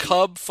wasn't a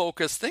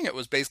Cub-focused thing. It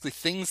was basically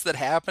things that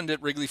happened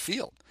at Wrigley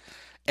Field,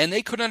 and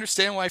they couldn't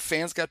understand why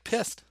fans got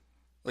pissed.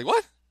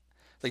 What?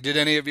 Did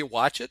any of you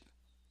watch it?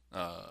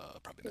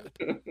 Probably not.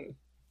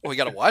 Well, we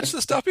got to watch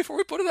the stuff before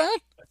we put it on.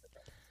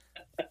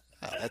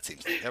 That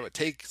seems like that would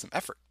take some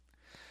effort.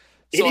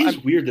 So it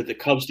is weird that the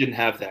Cubs didn't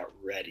have that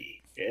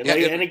ready.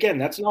 And again,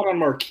 that's not on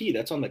Marquee.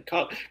 That's on the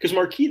Cubs. Because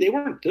Marquee,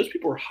 those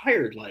people were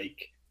hired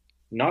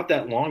not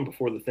that long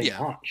before the thing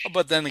launched.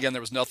 But then again,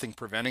 there was nothing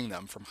preventing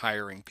them from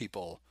hiring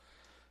people.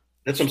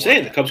 That's what I'm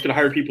saying. The Cubs could have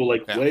hired people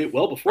way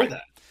well before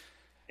that.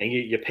 And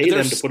you pay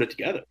them to put it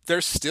together.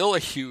 There's still a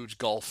huge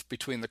gulf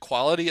between the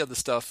quality of the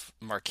stuff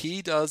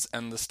Marquee does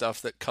and the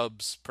stuff that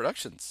Cubs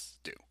Productions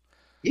do.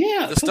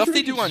 Yeah, the stuff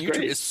they do on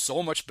YouTube is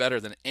so much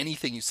better than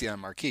anything you see on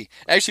Marquee.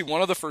 Actually,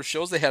 one of the first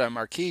shows they had on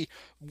Marquee,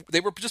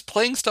 they were just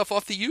playing stuff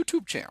off the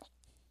YouTube channel.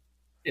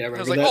 Yeah, I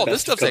was like,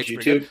 this stuff's actually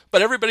pretty good.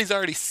 But everybody's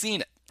already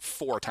seen it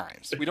 4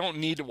 times. We don't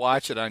need to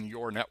watch it on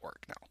your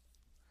network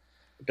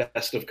now.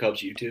 Best of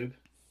Cubs YouTube.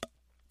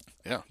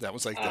 Yeah, that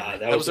was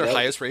that was their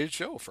highest rated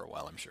show for a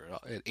while, I'm sure.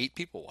 8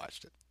 people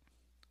watched it.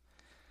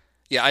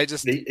 Yeah,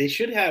 They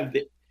should have...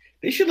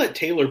 They should let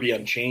Taylor be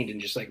Unchained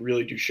and just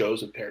really do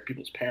shows with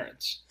people's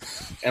parents,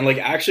 and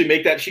actually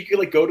make that she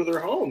could go to their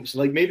homes.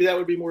 Maybe that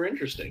would be more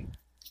interesting.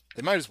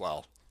 They might as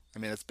well. I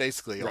mean, it's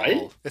basically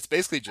right? It's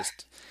basically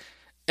just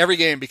every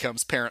game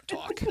becomes parent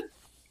talk.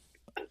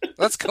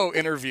 Let's go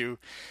interview.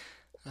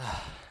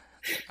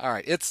 All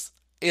right, it's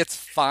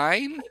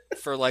fine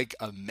for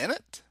a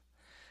minute,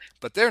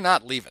 but they're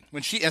not leaving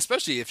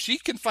especially if she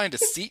can find a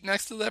seat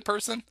next to that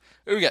person.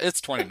 It's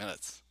 20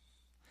 minutes.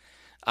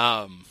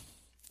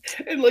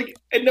 And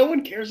no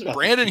one cares about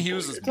Brandon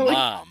Hughes'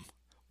 mom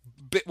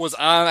was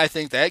on, I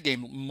think, that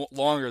game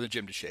longer than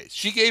Jim Deshaies.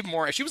 She gave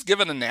more. She was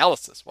giving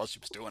analysis while she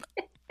was doing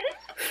it.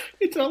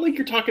 It's not like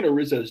you're talking to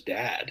Rizzo's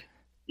dad.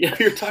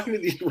 You're talking to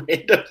these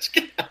random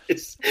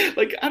guys.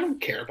 I don't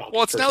care about.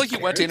 Well, it's not like you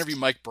went to interview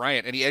Mike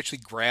Bryant and he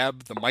actually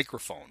grabbed the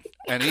microphone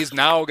and he's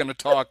now going to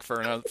talk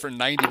for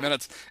 90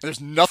 minutes. And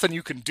there's nothing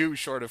you can do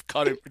short of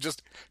cut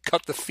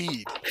the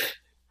feed.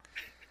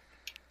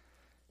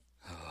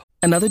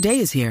 Another day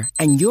is here,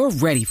 and you're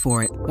ready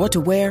for it. What to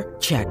wear?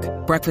 Check.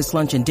 Breakfast,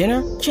 lunch, and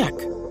dinner? Check.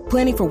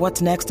 Planning for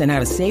what's next and how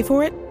to save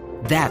for it?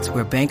 That's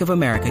where Bank of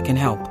America can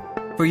help.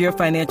 For your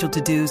financial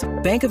to-dos,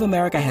 Bank of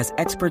America has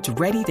experts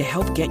ready to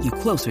help get you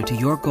closer to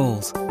your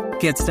goals.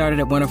 Get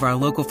started at one of our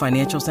local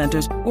financial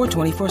centers or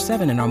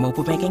 24/7 in our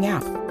mobile banking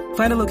app.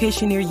 Find a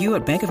location near you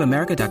at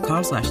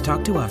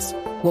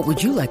bankofamerica.com/talktous. What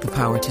would you like the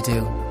power to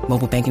do?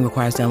 Mobile banking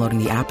requires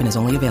downloading the app and is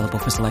only available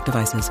for select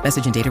devices.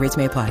 Message and data rates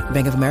may apply.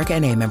 Bank of America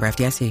N.A., member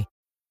FDIC.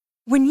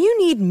 When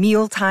you need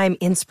mealtime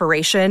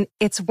inspiration,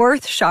 it's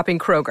worth shopping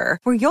Kroger,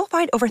 where you'll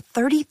find over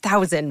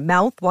 30,000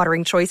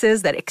 mouth-watering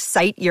choices that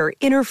excite your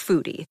inner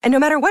foodie. And no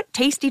matter what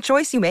tasty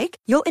choice you make,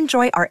 you'll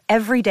enjoy our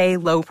everyday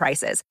low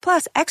prices,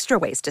 plus extra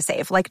ways to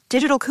save, like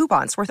digital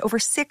coupons worth over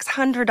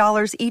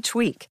 $600 each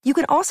week. You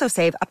can also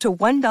save up to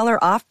 $1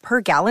 off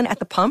per gallon at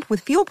the pump with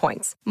fuel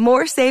points.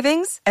 More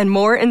savings and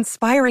more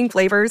inspiring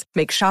flavors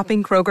make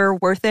shopping Kroger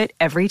worth it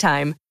every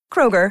time.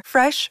 Kroger,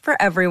 fresh for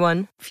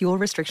everyone. Fuel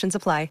restrictions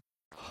apply.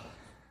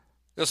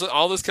 So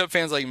all those Cub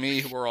fans like me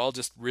who were all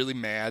just really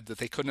mad that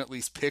they couldn't at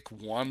least pick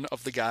one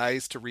of the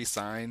guys to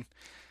re-sign,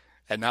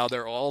 and now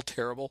they're all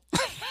terrible.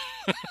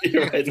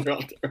 You're right, they're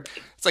all terrible.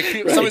 It's like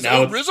somebody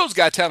says, Rizzo's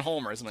got 10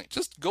 homers. I'm like,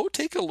 just go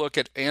take a look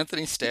at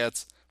Anthony's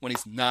stats when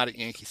he's not at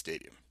Yankee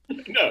Stadium.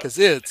 No. Because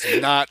it's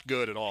not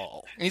good at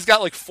all. And he's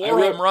got like 4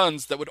 home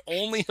runs that would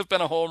only have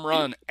been a home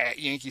run at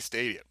Yankee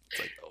Stadium. It's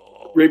like,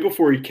 oh. Right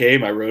before he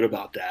came, I wrote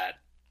about that.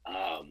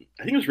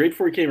 I think it was right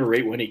before he came or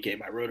right when he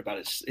came. I wrote about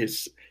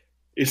his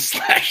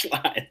slash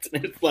lines,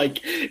 and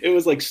it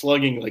was like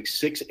slugging like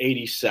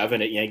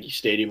 687 at Yankee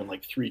Stadium and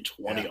like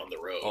 320 on the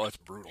road. Oh, it's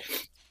brutal.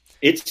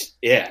 He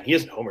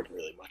hasn't homered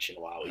really much in a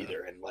while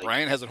either. And like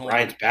Brian hasn't homered.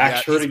 Brian's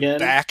back's hurt again.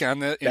 Back on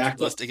the injured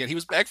list again. He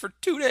was back for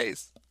 2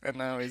 days, and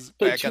now he's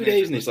back on 2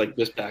 days, and he's like,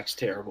 this back's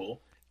terrible.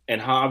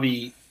 And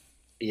Javi,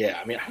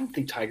 I mean, I don't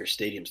think Tiger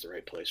Stadium's the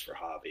right place for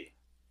Javi.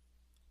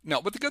 No,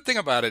 but the good thing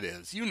about it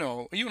is, you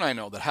and I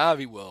know that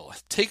Javi will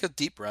take a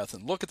deep breath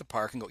and look at the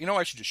park and go,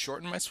 I should just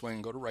shorten my swing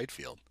and go to right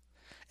field.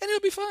 And it'll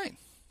be fine.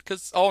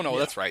 Because,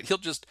 that's right.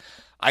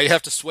 I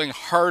have to swing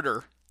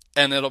harder,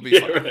 and it'll be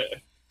fine.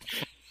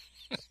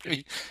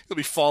 Right. He'll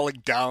be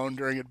falling down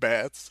during at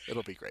bats.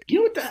 It'll be great. You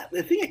know what?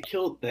 The thing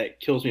that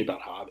kills me about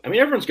Javi, I mean,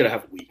 everyone's going to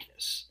have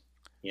weakness.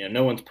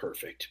 No one's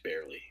perfect,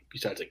 barely,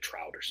 besides like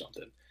Trout or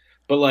something.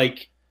 But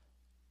like,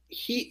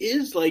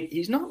 he's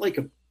not like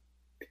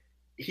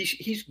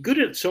he's good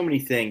at so many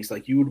things.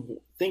 Like, you would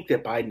think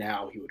that by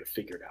now he would have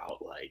figured out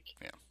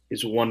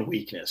his one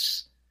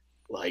weakness,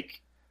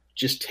 like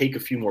just take a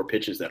few more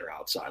pitches that are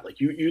outside. Like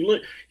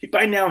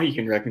by now he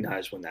can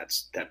recognize when that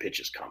pitch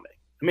is coming.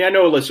 I mean, I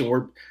know. Listen,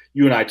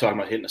 you and I talking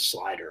about hitting a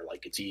slider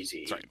like it's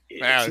easy. Right.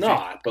 It's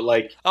not, but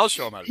like I'll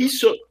show him how to do it.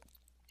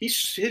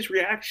 His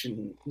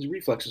reaction, his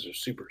reflexes are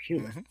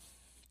superhuman. Mm-hmm.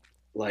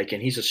 Like,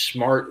 and he's a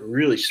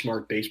really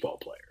smart baseball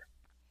player.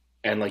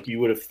 And like, you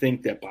would have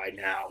think that by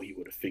now he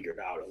would have figured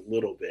out a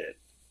little bit.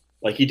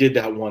 Like he did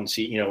that one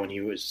season, when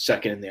he was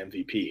second in the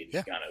MVP, and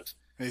he kind of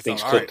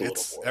things clicked a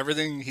little more.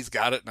 Everything, he's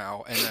got it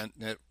now, and then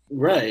it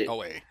went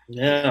away.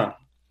 Yeah,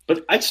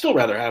 but I'd still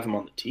rather have him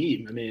on the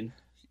team. I mean,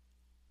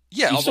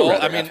 yeah. Although,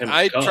 I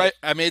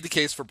made the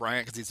case for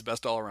Bryant because he's the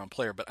best all-around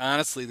player. But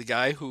honestly, the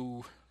guy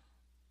who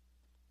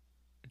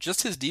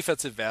just his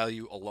defensive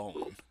value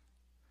alone.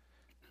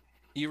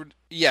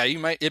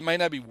 It might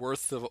not be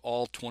worth of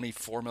all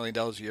 $24 million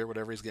a year,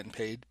 whatever he's getting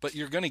paid, but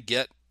you're going to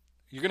get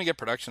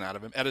production out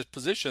of him at a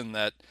position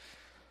that,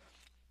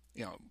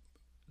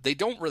 they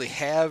don't really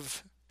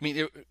have. I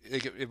mean,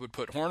 it would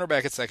put Horner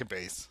back at second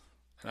base.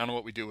 I don't know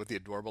what we do with the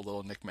adorable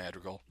little Nick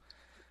Madrigal.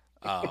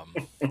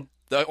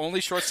 The only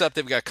shortstop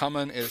they've got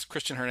coming is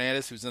Christian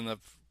Hernandez, who's in the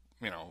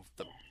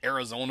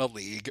Arizona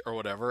League or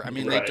whatever. I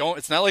mean, They don't.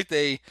 It's not like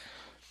they.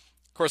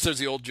 Of course, there's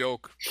the old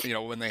joke,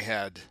 when they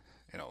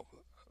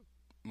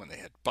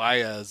had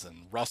Baez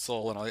and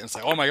Russell and all that. It's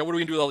like, oh my God, what are we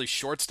going to do with all these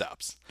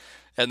shortstops?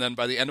 And then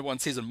by the end of one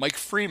season, Mike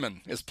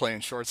Freeman is playing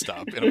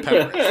shortstop in a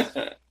pennant race.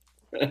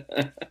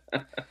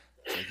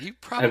 You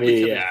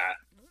probably And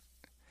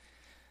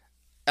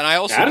I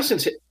also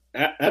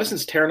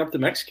Addison's tearing up the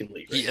Mexican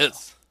League. He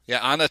is. Yeah,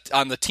 on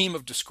the team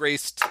of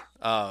disgraced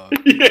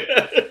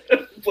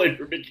played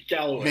for Mickey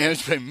Callaway.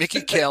 Managed by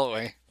Mickey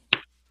Callaway.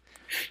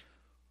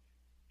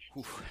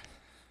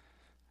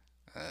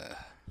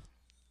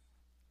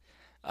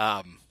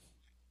 I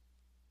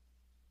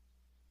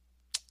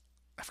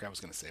forgot what I was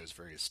going to say. It was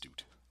very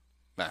astute.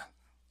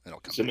 It'll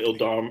come some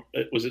Ildarmo.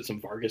 Was it some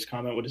Vargas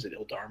comment? What is it?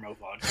 Ildarmo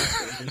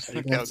Vargas?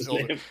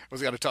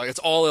 It's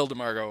all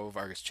Ildemargo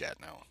Vargas chat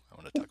now. I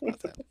want to talk about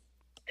that.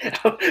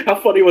 How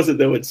funny was it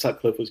though when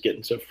Sutcliffe was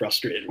getting so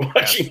frustrated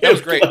watching? That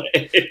was great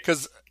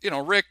because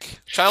Rick,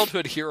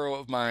 childhood hero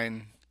of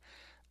mine.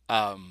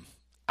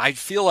 I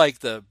feel like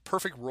the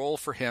perfect role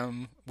for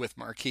him with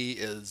Marquee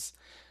is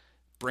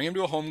bring him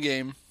to a home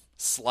game,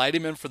 slide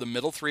him in for the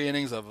middle 3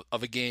 innings of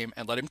a game,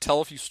 and let him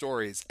tell a few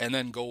stories, and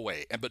then go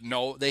away. But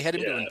no, they had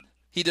him doing.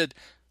 He did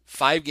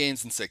 5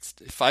 games in 6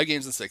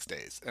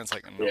 days, and it's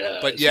like, no.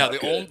 But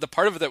the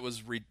part of it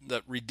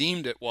that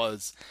redeemed it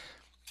was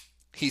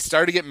he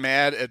started to get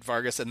mad at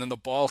Vargas, and then the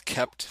ball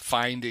kept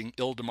finding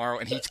Ildemaro,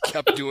 and he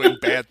kept doing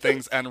bad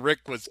things, and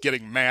Rick was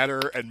getting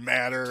madder and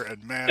madder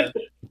and madder.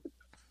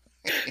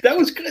 That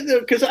was good though,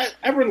 because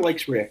everyone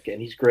likes Rick,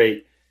 and he's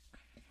great.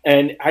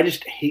 And I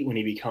just hate when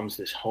he becomes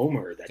this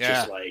homer that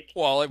just like.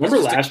 Well, remember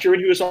last year when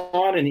he was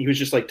on and he was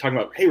just like talking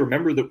about, hey,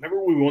 remember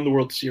when we won the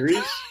World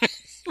Series?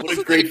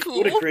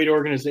 What a great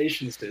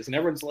organization this is. And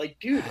everyone's like,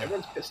 dude,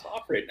 everyone's pissed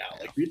off right now.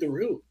 Like, read the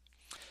room.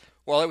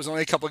 Well, it was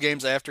only a couple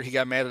games after he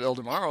got mad at El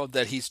Demaro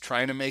that he's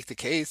trying to make the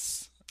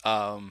case.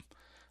 The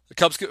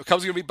Cubs are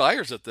going to be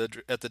buyers at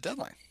the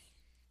deadline.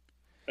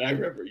 I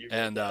remember you.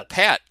 And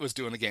Pat was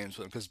doing the games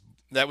with him because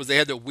they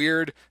had the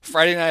weird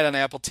Friday night on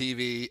Apple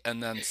TV,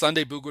 and then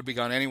Sunday Boog would be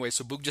gone anyway,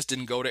 so Boog just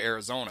didn't go to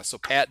Arizona. So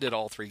Pat did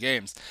all 3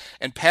 games,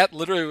 and Pat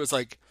literally was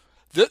like,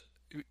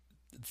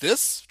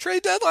 "This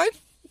trade deadline,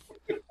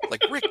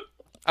 like Rick,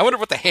 I wonder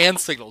what the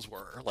hand signals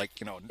were. Like,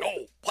 no,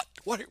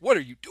 what are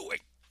you doing?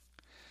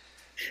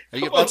 Are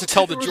you about to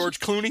tell the George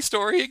Clooney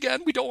story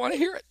again? We don't want to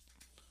hear it."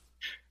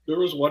 There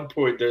was one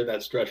point there in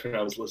that stretch when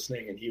I was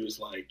listening, and he was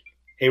like,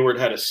 Hayward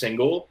had a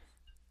single,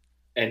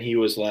 and he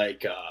was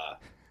like,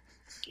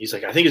 he's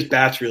like, I think his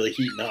bat's really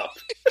heating up.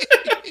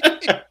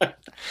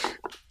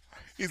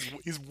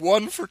 He's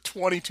 1 for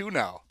 22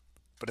 now,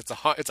 but it's a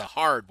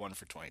hard 1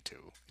 for 22.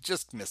 It's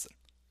just missing.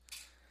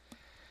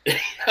 I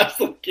was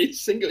like,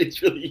 he's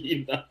really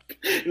heating up.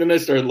 And then I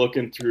started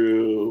looking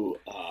through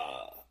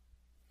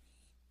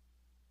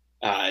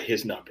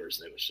his numbers,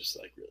 and it was just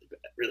like really bad.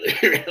 Really,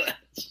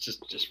 it's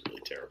just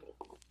really terrible.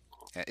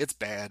 Yeah, it's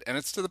bad, and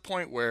it's to the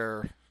point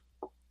where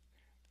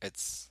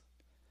it's.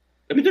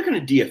 I mean, they're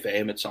going to DFA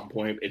him at some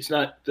point.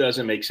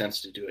 Doesn't make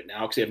sense to do it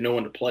now because they have no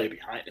one to play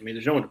behind. I mean,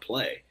 there's no one to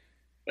play.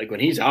 Like when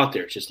he's out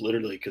there, it's just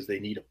literally because they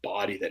need a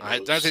body that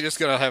knows. Aren't they just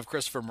going to have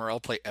Christopher Morel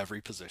play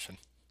every position?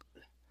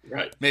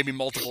 Right. Maybe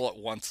multiple at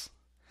once.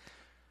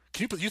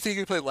 You think you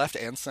can play left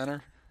and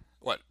center?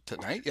 What,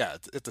 tonight? Yeah,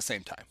 at the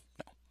same time.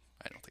 No,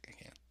 I don't think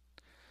I can.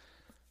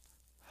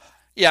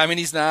 Yeah, I mean,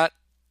 he's not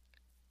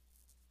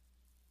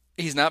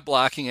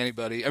blocking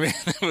anybody. I mean,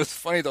 it was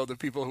funny, though, the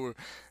people who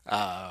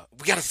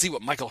we got to see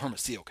what Michael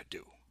Hermosillo could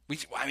do. We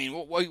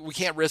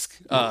can't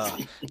risk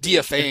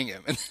DFAing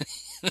him.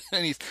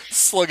 And he's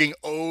slugging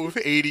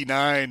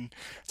 0-89.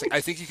 It's like,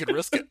 I think you could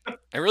risk it.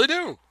 I really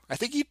do. I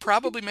think he'd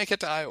probably make it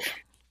to Iowa.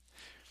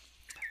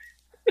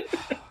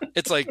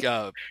 It's like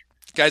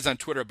guys on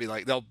Twitter will be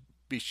like, they'll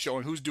be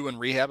showing who's doing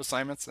rehab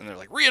assignments, and they're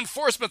like,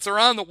 reinforcements are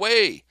on the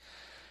way.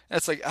 And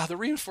it's like, the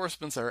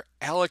reinforcements are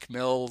Alec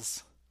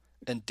Mills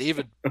and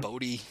David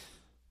Bodie.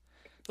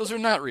 Those are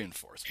not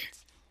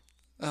reinforcements.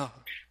 Oh.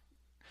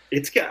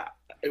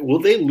 Will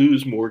they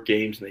lose more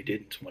games than they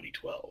did in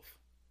 2012?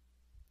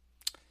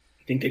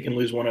 You think they can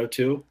lose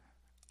 102?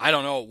 I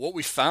don't know. What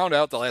we found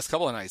out the last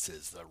couple of nights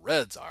is the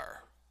Reds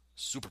are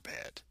super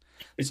bad.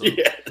 So,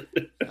 yeah.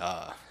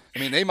 I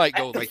mean, they might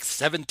go like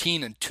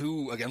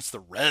 17-2 against the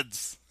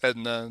Reds,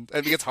 and I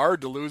think it's hard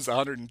to lose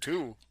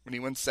 102 when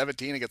you win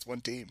 17 against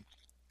one team.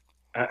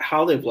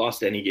 How they've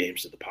lost any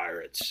games to the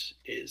Pirates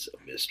is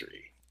a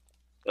mystery.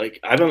 Like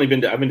I've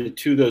been to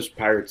 2 of those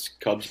Pirates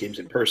Cubs games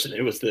in person.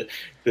 It was the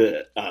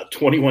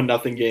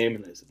 21-0 game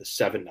and the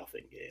 7-0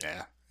 game.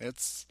 Yeah,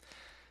 it's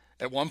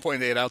at one point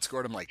they had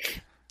outscored them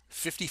like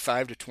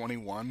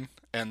 55-21,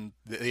 and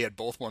they had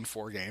both won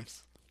 4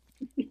 games.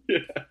 Yeah.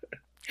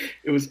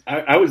 It was.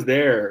 I was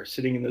there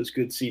sitting in those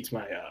good seats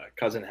my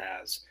cousin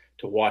has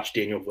to watch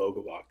Daniel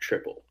Vogelbach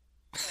triple,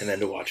 and then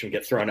to watch him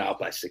get thrown out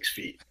by 6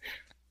 feet.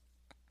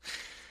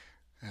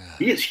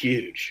 He is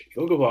huge.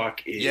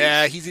 Vogelbach is.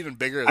 Yeah, he's even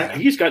bigger.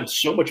 He's gotten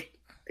so much.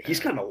 He's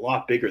gotten a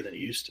lot bigger than he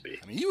used to be.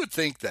 I mean, you would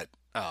think that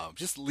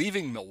just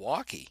leaving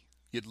Milwaukee,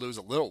 you'd lose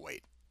a little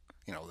weight.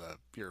 You know,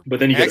 your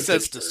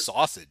access to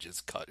sausage is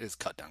cut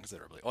down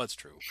considerably. Oh, that's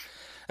true.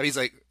 I mean, he's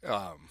like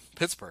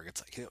Pittsburgh.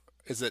 It's like,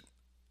 is it?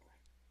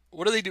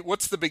 What do they do?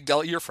 What's the big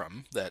delicacy? You're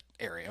from that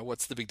area.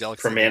 What's the big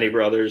delicacy? From Manny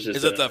Brothers.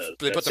 Is it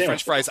they put the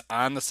French fries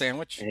on the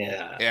sandwich?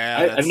 Yeah.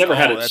 Yeah. I've never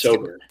had it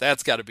sober.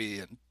 That's got to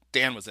be.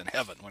 Dan was in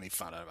heaven when he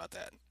found out about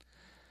that.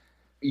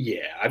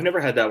 Yeah, I've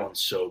never had that one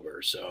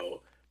sober,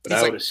 so. But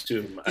I would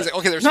assume. He's like,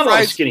 okay, there's not fries. A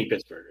lot of skinny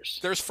Pittsburghers.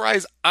 There's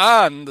fries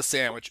on the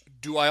sandwich.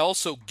 Do I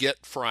also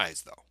get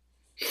fries though?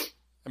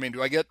 I mean,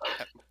 do I get?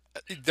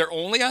 They're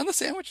only on the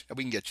sandwich.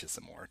 We can get you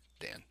some more,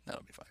 Dan.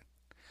 That'll be fine.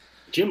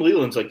 Jim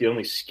Leland's like the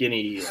only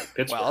skinny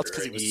Pittsburgher. Well, that's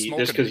because he was smoking.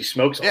 Just because he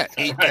smokes all the time.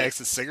 8 packs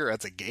of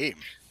cigarettes a game.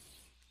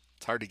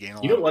 It's hard to gain a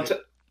lot. You know,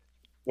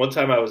 one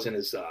time I was in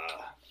his, I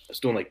was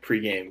doing like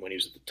pregame when he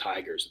was at the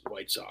Tigers and the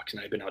White Sox,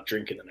 and I'd been out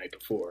drinking the night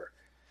before,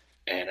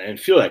 and I didn't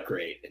feel that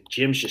great. And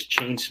Jim's just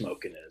chain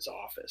smoking in his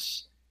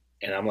office,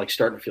 and I'm like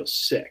starting to feel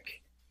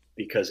sick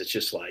because it's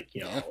just like,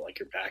 you know, like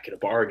you're back at a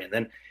bar again.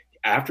 Then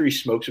after he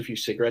smokes a few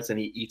cigarettes, then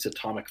he eats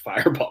atomic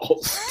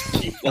fireballs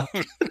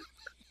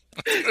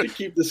to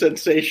keep the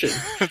sensation.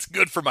 It's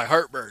good for my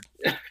heartburn.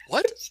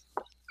 What?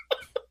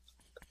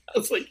 I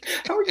was like,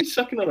 how are you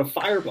sucking on a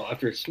fireball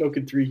after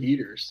smoking 3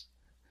 heaters?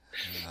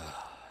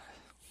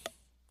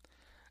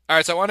 All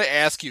right, so I want to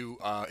ask you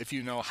if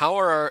you know how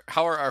are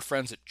our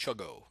friends at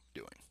Chuggo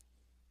doing?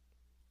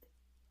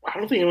 I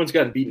don't think anyone's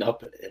gotten beaten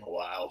up in a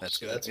while. That's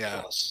so good. That's yeah.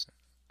 a plus.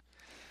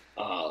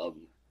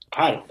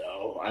 I don't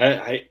know.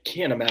 I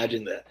can't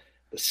imagine the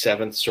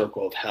 7th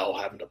circle of hell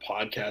having to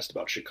podcast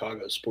about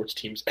Chicago sports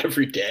teams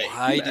every day.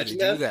 Why did you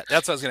do that?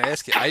 That's what I was going to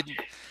ask you.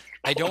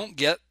 I don't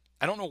get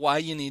I don't know why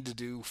you need to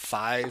do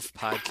 5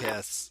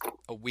 podcasts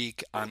a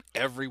week on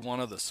every one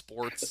of the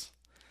sports.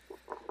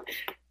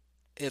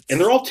 And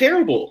they're all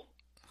terrible.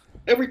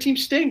 Every team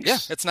stinks. Yeah,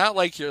 it's not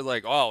like you're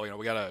like, oh,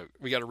 we gotta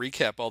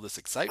recap all this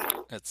excitement.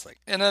 It's like,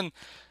 and then,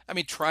 I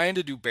mean, trying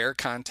to do Bear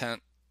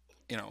content,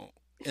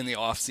 in the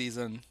off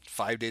season,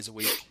 5 days a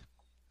week.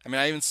 I mean,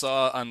 I even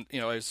saw on,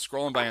 I was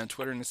scrolling by on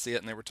Twitter and to see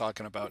it, and they were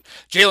talking about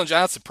Jalen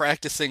Johnson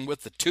practicing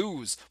with the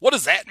twos. What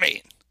does that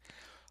mean?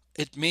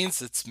 It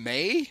means it's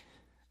May.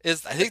 I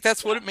think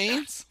that's what it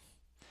means.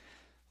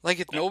 Like,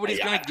 if nobody's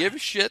going to give a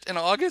shit in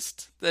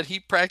August that he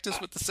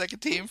practiced with the second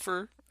team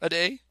for a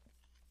day.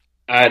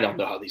 I don't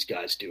know how these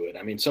guys do it.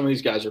 I mean, some of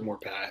these guys are more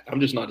I'm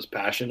just not as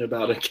passionate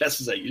about it, I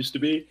guess, as I used to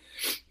be.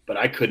 But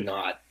I could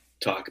not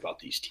talk about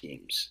these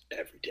teams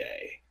every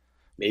day.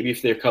 Maybe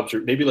if their Cubs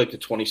are, maybe like the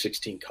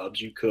 2016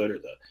 Cubs, you could, or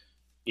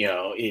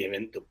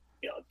even the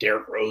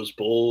Derrick Rose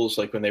Bulls,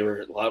 like when a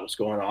lot was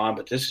going on.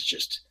 But this is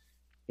just,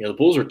 the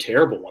Bulls were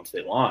terrible once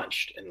they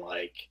launched, and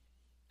like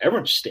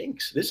everyone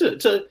stinks.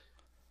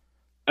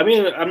 I'm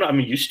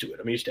used to it.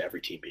 I'm used to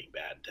every team being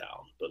bad in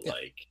town. But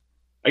like,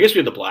 I guess we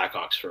had the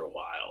Blackhawks for a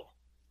while.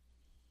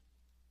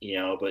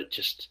 But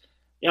just,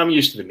 I'm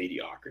used to the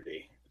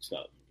mediocrity. It's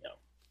not,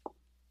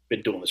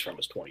 been doing this for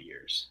almost 20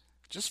 years.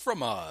 Just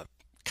from a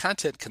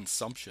content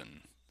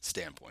consumption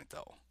standpoint,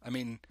 though, I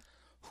mean,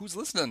 who's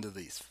listening to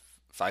these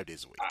 5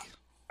 days a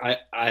week?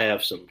 I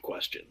have some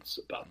questions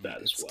about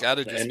that as well. It's got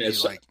to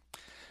just be like,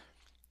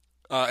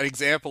 an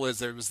example is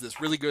there was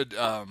this really good,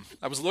 I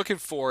was looking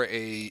for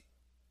a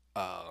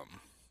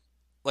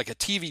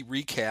TV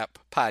recap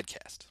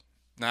podcast,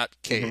 not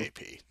KAP,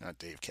 not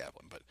Dave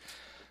Kaplan, but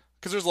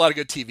because there's a lot of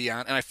good TV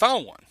on, and I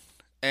found one,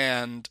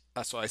 and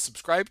so I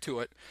subscribed to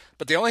it,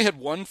 but they only had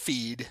one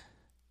feed,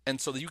 and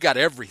so you got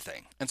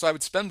everything, and so I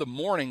would spend the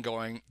morning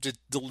just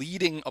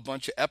deleting a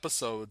bunch of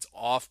episodes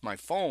off my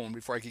phone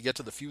before I could get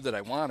to the few that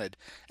I wanted,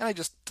 and I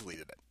just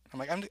deleted it. I'm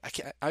like,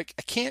 I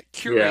can't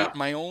curate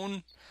my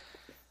own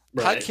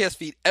podcast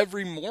feed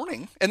every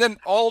morning, and then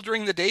all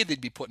during the day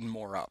they'd be putting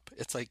more up.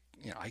 It's like,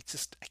 I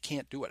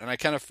can't do it, and I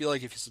kind of feel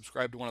like if you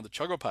subscribe to one of the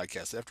Chuggo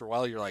podcasts, after a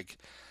while you're like,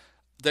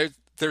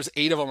 there's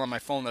 8 of them on my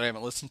phone that I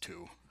haven't listened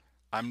to.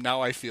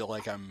 I feel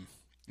like I'm,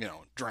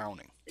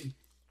 drowning.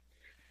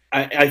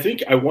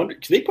 I wonder,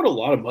 do they put a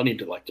lot of money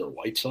into like their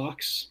White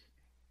Sox?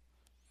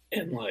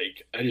 And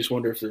like, I just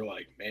wonder if they're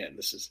like, man,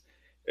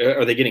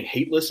 are they getting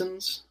hate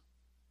listens?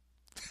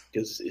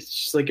 Because it's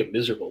just like a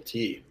miserable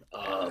team.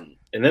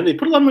 And then they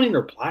put a lot of money in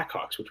their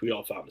Blackhawks, which we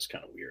all found was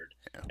kind of weird.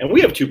 Yeah. And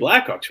we have 2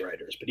 Blackhawks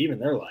writers, but even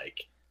they're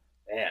like,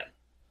 man,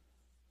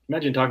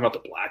 imagine talking about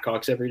the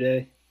Blackhawks every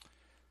day.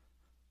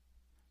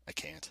 I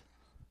can't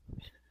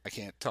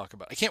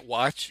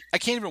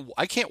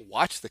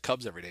watch the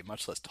Cubs every day,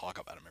 much less talk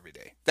about them every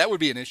day. That would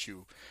be an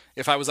issue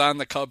if I was on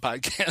the Cub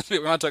podcast. We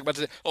want to talk about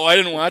today. Oh, I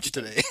didn't watch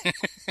today.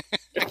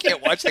 I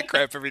can't watch that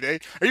crap every day.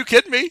 Are you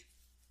kidding me?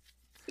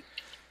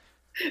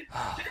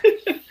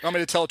 Want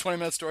me to tell a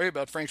 20-minute story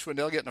about Frank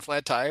Schwindel getting a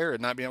flat tire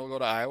and not being able to go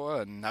to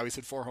Iowa, and now he's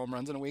hit 4 home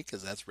runs in a week?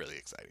 Because that's really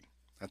exciting.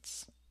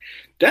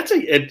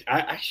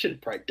 I should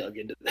have probably dug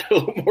into that a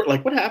little more.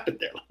 Like, what happened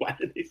there? Like, why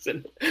did they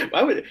send him?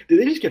 Did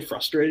they just get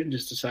frustrated and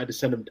just decide to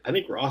send him? I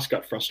think Ross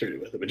got frustrated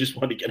with him and just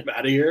wanted to get him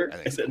out of here.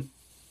 And then,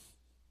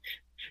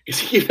 because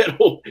he gave that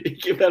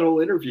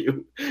whole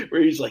interview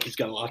where he's like, he's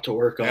got a lot to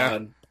work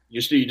on. You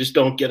just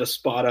don't get a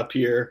spot up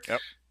here. Yep.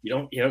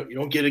 You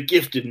don't get a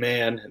gifted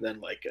man. And then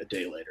like a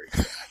day later,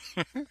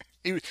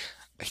 he's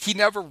back. he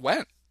never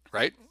went,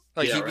 right?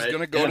 Like he was going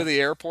to go to the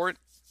airport.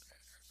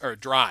 Or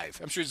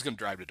drive. I'm sure he's going to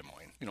drive to Des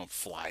Moines. You don't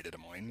fly to Des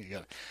Moines. You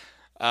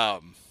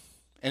got,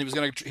 and he was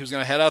going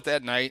to head out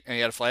that night, and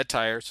he had a flat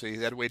tire, so he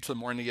had to wait till the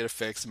morning to get it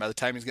fixed. And by the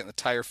time he was getting the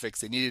tire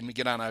fixed, they needed him to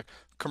get on a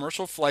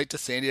commercial flight to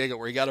San Diego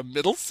where he got a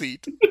middle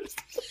seat.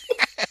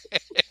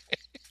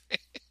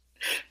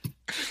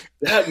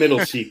 That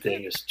middle seat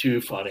thing is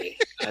too funny.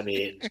 I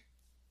mean,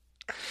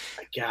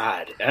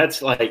 God,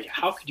 that's like,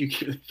 how could you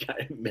give the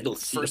guy a middle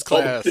seat? First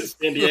class. To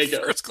San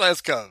Diego. First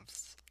class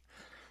Cubs.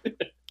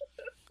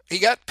 He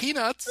got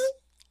peanuts.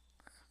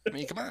 I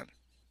mean, come on.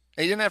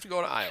 He didn't have to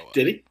go to Iowa.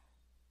 Did he?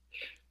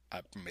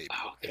 Maybe.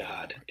 Oh,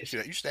 God. You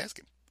should ask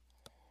him.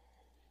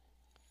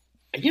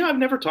 I've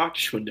never talked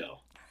to Schwindel,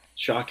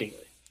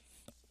 shockingly.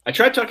 I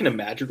tried talking to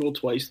Madrigal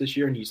twice this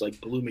year, and he's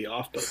like blew me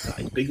off both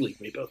times. Big league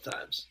me both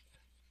times.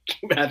 Can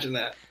you imagine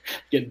that?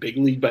 Getting big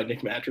league by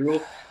Nick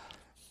Madrigal?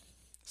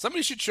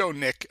 Somebody should show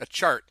Nick a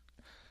chart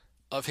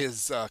of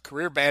his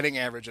career batting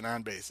average and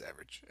on-base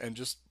average, and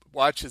just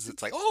watch as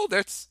it's like,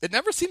 it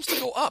never seems to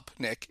go up,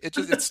 Nick.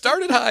 It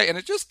started high and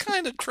it's just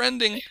kind of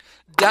trending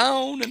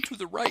down and to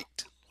the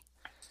right.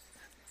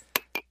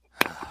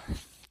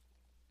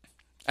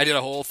 I did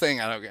a whole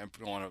thing. I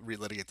don't want to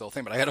relitigate the whole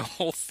thing, but I had a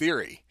whole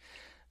theory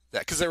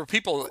that because there were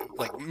people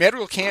like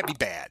Madrigal can't be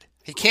bad.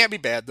 He can't be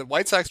bad. The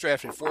White Sox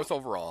drafted 4th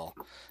overall,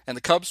 and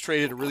the Cubs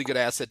traded a really good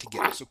asset to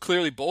get him. So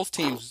clearly both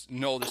teams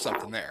know there's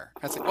something there.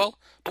 I said, well,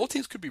 both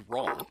teams could be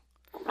wrong.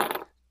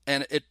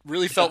 And it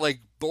really felt like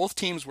both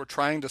teams were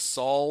trying to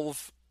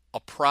solve a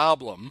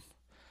problem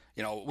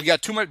We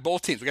got too much.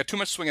 Both teams. We got too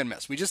much swing and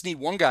miss. We just need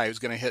one guy who's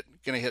going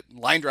to hit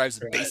line drives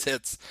and base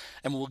hits,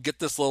 and we'll get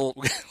this we'll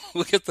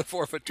get the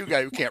 4'2"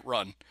 guy who can't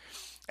run,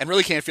 and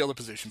really can't field a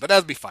position. But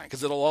that'll be fine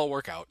because it'll all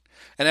work out.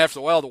 And after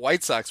a while, the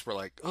White Sox were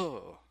like,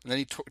 oh, and then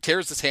he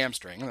tears his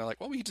hamstring, and they're like,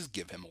 well, we can just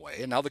give him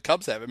away. And now the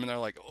Cubs have him, and they're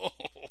like, oh.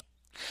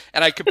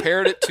 And I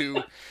compared it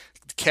to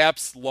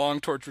Cap's long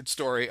tortured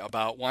story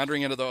about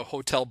wandering into the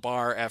hotel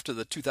bar after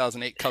the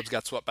 2008 Cubs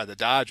got swept by the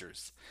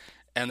Dodgers.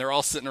 And they're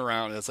all sitting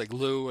around. It's like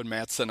Lou and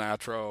Matt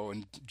Sinatra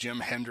and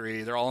Jim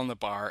Hendry. They're all in the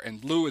bar.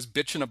 And Lou is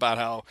bitching about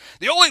how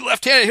the only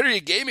left-handed hitter you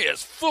gave me is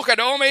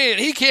Fukadomi, and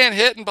he can't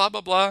hit, and blah,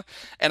 blah, blah.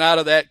 And out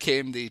of that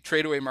came the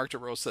trade away Mark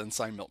DeRosa and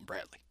sign Milton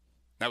Bradley.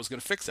 That was going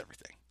to fix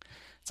everything.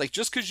 It's like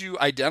just because you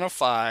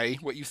identify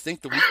what you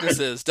think the weakness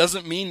is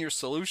doesn't mean your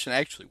solution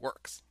actually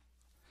works.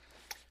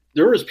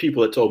 There was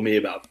people that told me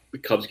about the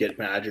Cubs get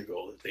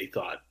Madrigal that they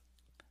thought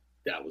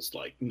that was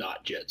like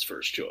not Jed's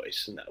first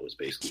choice, and that was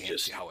basically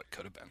just see how it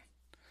could have been.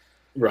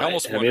 Right. I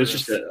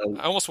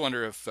almost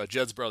wonder if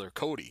Jed's brother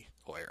Cody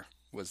Hoyer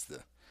was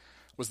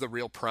the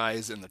real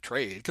prize in the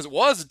trade, because it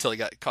was until he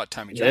got caught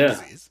Tommy John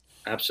disease.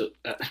 Absolutely.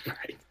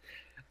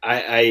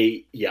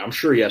 Right. I'm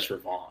sure he asked for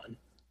Vaughn.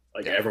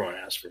 Everyone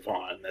asked for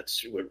Vaughn.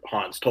 That's what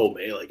Hans told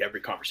me. Like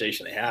every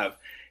conversation they have,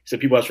 he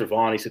said people ask for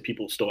Vaughn. He said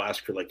people still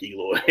ask for like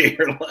Eloy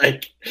or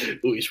like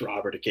Luis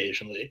Robert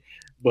occasionally.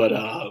 But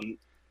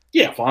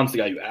Vaughn's the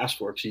guy you asked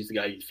for because he's the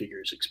guy you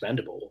figure is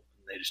expendable.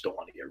 And they just don't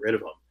want to get rid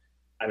of him.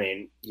 I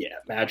mean,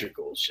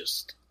 Madrigal is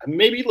just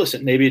maybe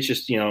it's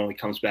just, he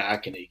comes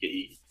back and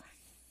he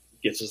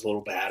gets his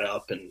little bat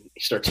up and he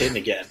starts hitting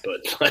again.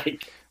 But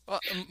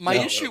my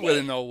issue with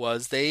him though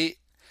was they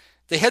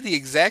had the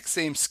exact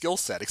same skill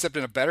set except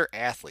in a better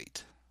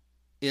athlete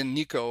in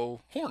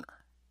Nico Horner.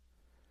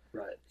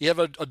 Right. You have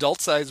an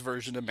adult-sized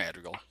version of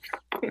Madrigal,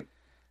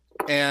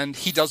 and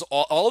he does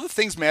all the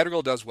things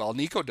Madrigal does well.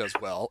 Nico does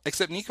well,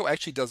 except Nico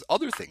actually does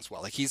other things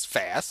well. Like he's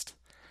fast.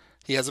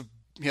 He has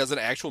an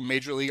actual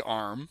major league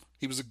arm.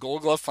 He was a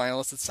Gold Glove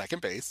finalist at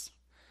second base.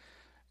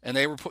 And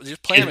they were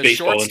just playing him at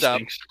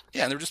shortstop.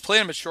 Yeah, and they were just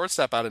playing him at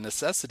shortstop out of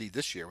necessity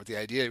this year with the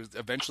idea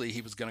eventually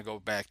he was going to go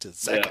back to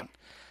second. Yeah.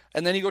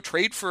 And then you go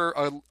trade for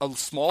a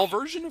small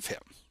version of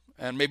him.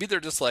 And maybe they're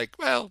just like,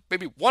 well,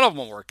 maybe one of them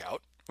will work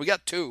out. We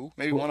got two.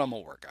 Maybe one of them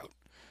will work out.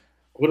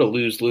 What a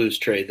lose-lose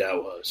trade that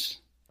was.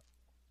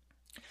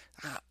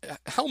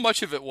 How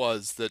much of it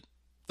was that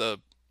the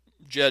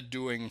Jed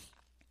doing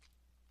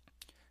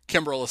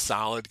Kimbrel a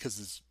solid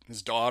because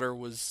his daughter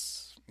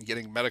was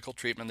getting medical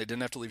treatment. They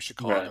didn't have to leave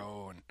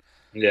Chicago. Right.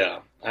 Yeah,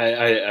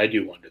 I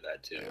do wonder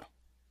that too.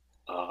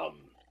 Yeah.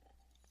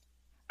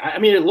 I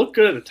mean, it looked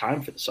good at the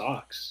time for the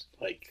Sox.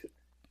 Like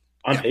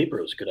on paper,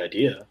 it was a good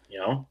idea.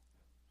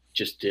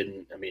 Just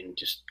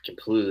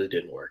completely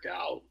didn't work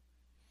out.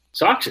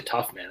 Sox are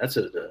tough, man. I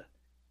don't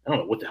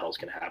know what the hell's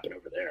going to happen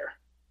over there.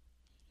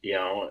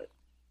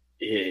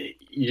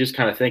 You just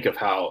kind of think of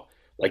how.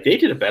 Like, they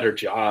did a better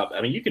job.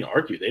 I mean, you can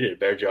argue they did a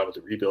better job with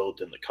the rebuild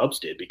than the Cubs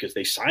did because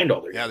they signed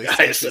all their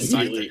guys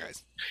immediately.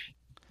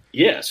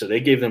 Yeah, so they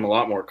gave them a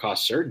lot more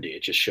cost certainty.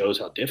 It just shows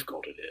how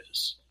difficult it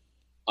is.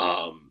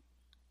 I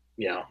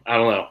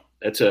don't know.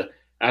 That's going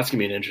to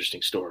be an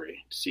interesting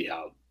story to see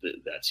how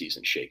that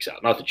season shakes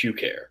out. Not that you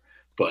care,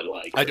 but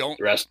like I don't.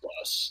 The rest of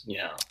us,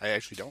 I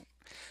actually don't.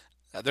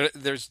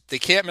 They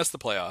can't miss the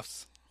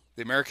playoffs.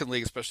 The American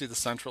League, especially the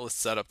Central, is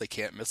set up. They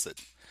can't miss it.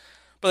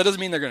 But that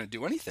doesn't mean they're going to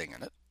do anything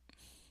in it.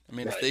 I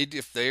mean,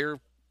 if they're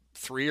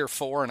 3 or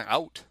 4 and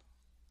out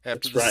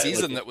after the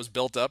season that was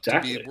built up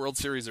to be World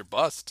Series or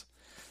bust,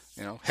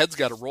 heads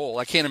got to roll.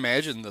 I can't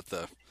imagine that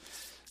the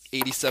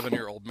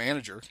 87-year-old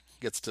manager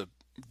gets to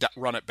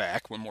run it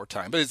back one more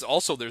time. But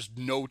there's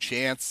no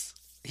chance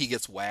he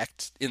gets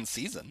whacked in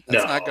season.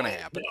 That's not going to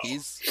happen. No.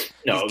 He's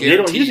he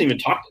doesn't even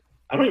talk.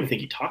 I don't even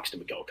think he talks to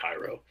Miguel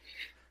Cairo.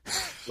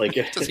 Like,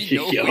 does he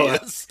know who he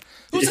is?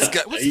 Who's this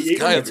guy? What's this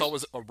guy that's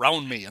always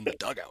around me in the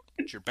dugout?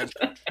 It's your bench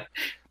coach.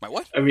 My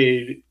what? I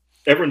mean,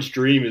 everyone's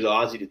dream is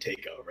Ozzie to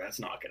take over. That's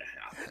not going to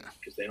happen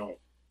because they don't.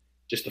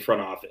 Just the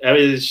front office. I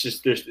mean, it's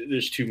just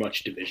there's too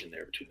much division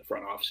there between the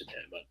front office and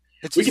him.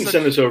 But we can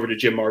send this over to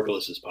Jim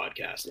Margulis's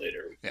podcast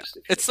later. Yeah.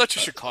 It's such a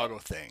Chicago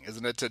thing,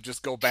 isn't it? To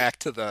just go back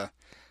to the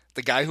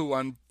guy who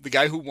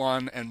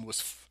won and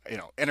was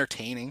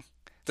entertaining.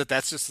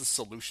 That's just the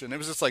solution. It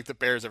was just like the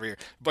Bears every year.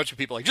 A bunch of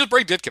people like, just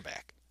bring Ditka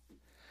back.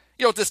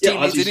 With this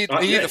team needs, they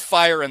need the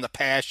fire and the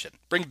passion.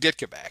 Bring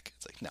Ditka back.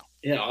 It's like, no.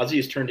 Yeah, Ozzie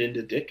has turned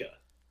into Ditka.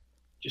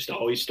 Just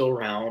always still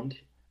around.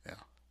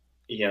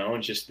 Yeah.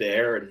 And just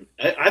there. And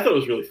I thought it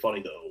was really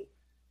funny, though,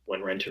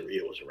 when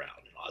Renteria was around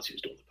and Ozzie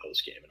was doing the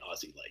post game, and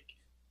Ozzie,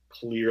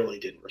 clearly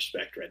didn't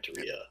respect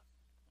Renteria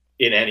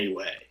in any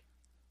way.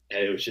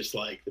 And it was just,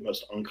 the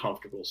most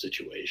uncomfortable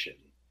situation.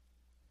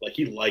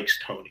 He likes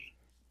Tony.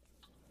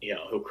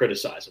 He'll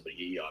criticize him, but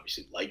he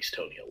obviously likes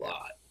Tony a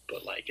lot.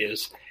 But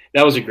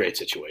that was a great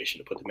situation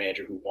to put the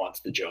manager who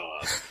wants the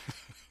job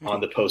on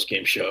the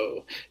post-game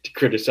show to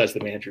criticize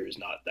the manager who's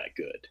not that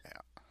good.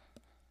 Yeah.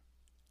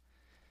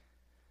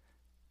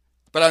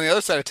 But on the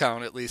other side of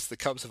town, at least, the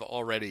Cubs have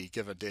already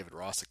given David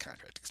Ross a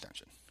contract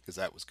extension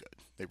because that was good.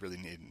 They really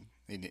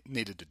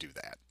needed to do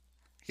that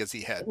because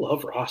he had I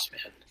love Ross,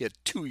 man. He had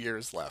 2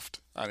 years left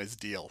on his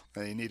deal,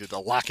 and he needed to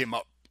lock him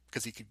up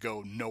because he could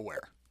go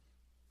nowhere.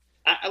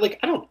 I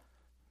don't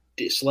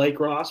dislike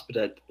Ross,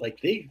 but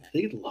they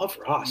love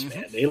Ross,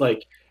 man. They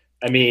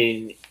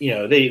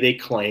they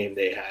claim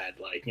they had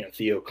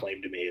Theo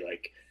claimed to me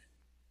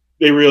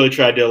they really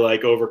tried to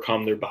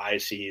overcome their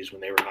biases when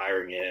they were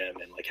hiring him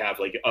and have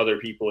other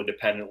people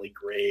independently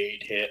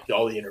grade him,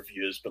 all the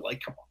interviews. But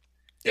come on,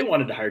 they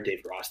wanted to hire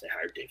David Ross. They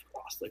hired David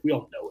Ross. We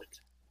all know it.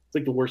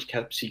 It's the worst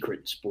kept secret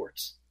in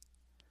sports.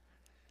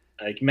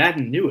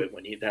 Madden knew it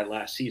when that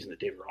last season that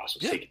David Ross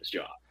was taking his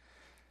job.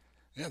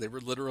 Yeah, they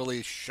were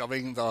literally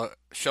shoving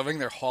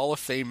their Hall of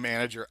Fame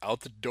manager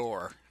out the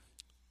door.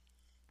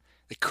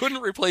 They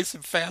couldn't replace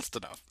him fast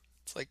enough.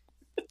 It's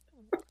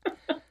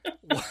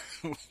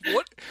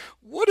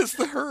what is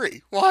the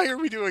hurry? Why are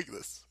we doing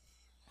this?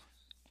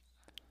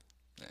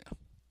 Yeah.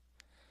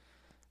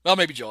 Well,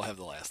 maybe Joe will have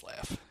the last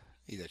laugh.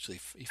 He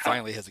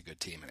finally has a good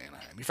team in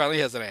Anaheim. He finally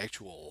has an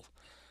actual.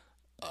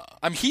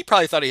 He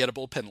probably thought he had a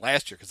bullpen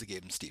last year because they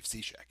gave him Steve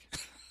Cishek.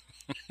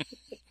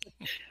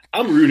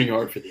 I'm rooting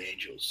hard for the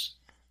Angels.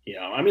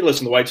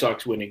 Listen, the White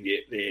Sox winning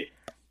the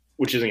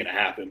which isn't going to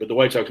happen, but the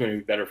White Sox winning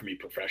would be better for me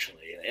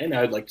professionally, and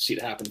I'd like to see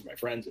it happen for my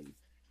friends in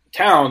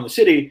town, the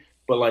city.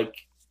 But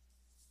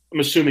I'm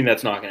assuming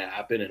that's not going to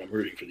happen, and I'm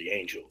rooting for the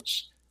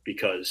Angels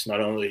because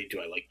not only do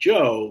I like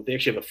Joe, they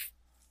actually have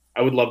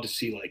I would love to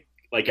see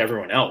like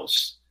everyone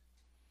else,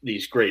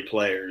 these great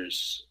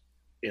players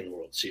in the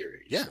World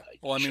Series. Yeah,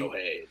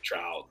 Shohei,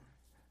 Trout.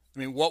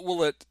 What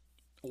will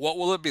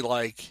it be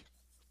like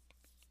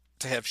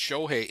to have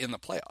Shohei in the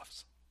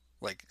playoffs?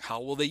 How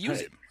will they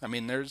use him?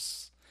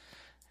 There's,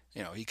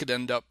 he could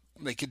end up.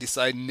 They could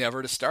decide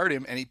never to start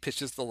him, and he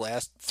pitches the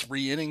last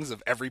 3 innings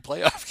of every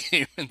playoff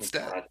game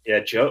instead. God.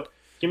 Yeah, Joe.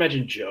 Can you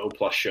imagine Joe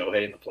plus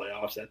Shohei in the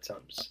playoffs? That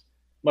sounds,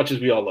 much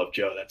as we all love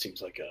Joe, that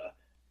seems like a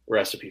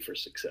recipe for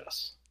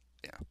success.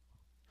 Yeah.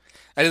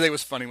 I think it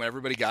was funny when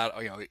everybody got,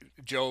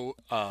 Joe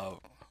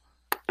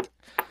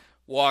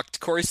walked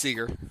Corey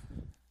Seager,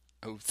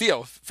 who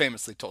Theo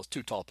famously told us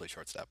too tall to play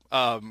shortstop,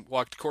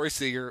 walked Corey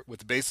Seager with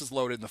the bases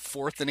loaded in the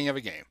 4th inning of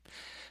a game.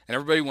 And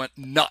everybody went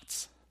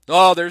nuts.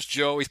 Oh, there's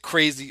Joe. He's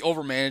crazy,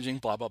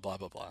 overmanaging, blah, blah, blah,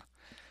 blah, blah.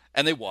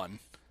 And they won.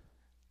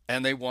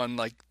 And they won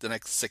the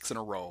next 6 in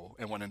a row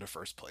and went into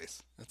first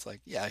place. It's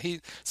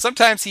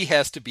sometimes he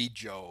has to be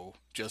Joe.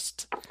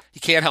 He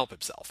can't help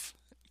himself.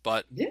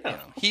 But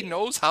he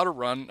knows how to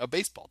run a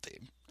baseball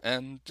team,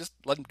 and just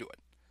let him do it.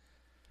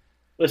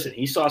 Listen,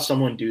 he saw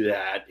someone do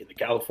that in the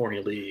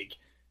California League,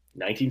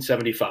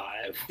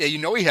 1975. Yeah,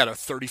 he had a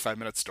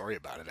 35-minute story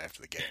about it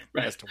after the game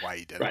as to why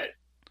he did it.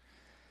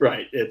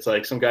 Right. It's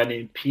some guy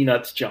named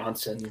Peanuts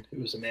Johnson,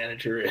 who was a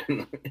manager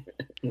in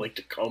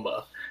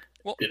Tacoma,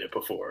 did it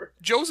before.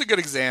 Joe's a good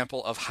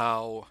example of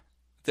how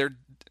they're,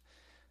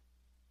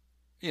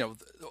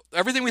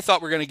 everything we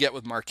thought we were going to get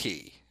with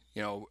Marquee,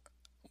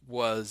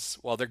 was,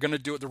 they're going to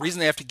do it. The reason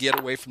they have to get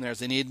away from there is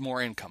they need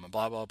more income and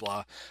blah, blah,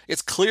 blah.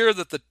 It's clear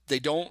that they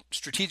don't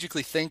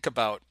strategically think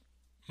about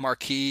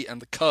Marquee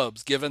and the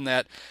Cubs, given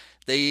that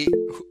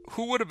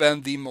who would have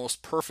been the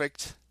most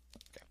perfect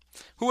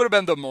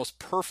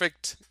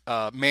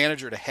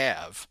manager to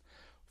have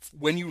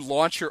when you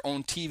launch your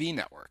own TV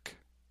network?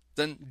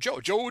 Then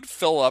Joe would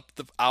fill up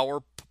the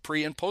hour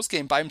pre and post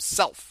game by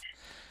himself.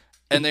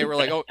 And they were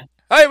like, "Oh,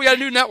 hey, we got a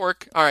new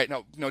network. All right,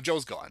 no,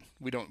 Joe's gone.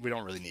 We don't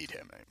really need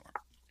him anymore."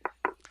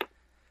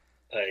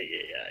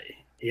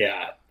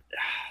 Yeah.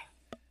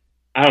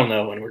 I don't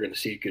know when we're going to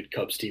see a good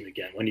Cubs team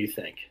again. When do you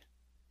think?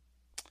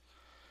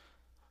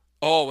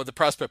 Oh, with the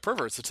prospect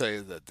perverts to tell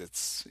you that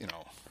it's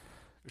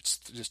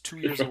just 2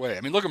 years away.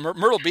 Look at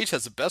Myrtle Beach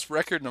has the best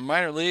record in the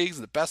minor leagues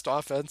and the best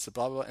offense, and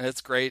blah, blah, blah, and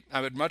it's great. I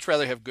would much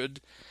rather have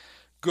good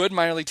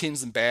minor league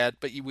teams than bad,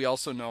 but we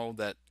also know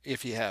that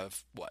if you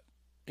have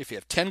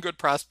 10 good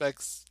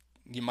prospects,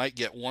 you might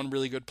get one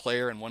really good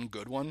player and one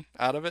good one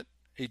out of it.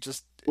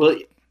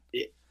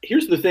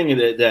 Here's the thing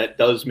that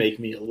does make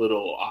me a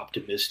little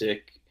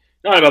optimistic.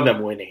 Not about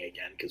them winning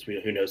again, because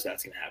who knows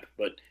that's going to happen.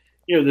 But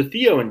the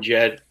Theo and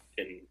Jed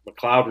and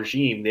McLeod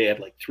regime, they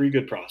had 3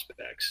 good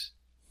prospects.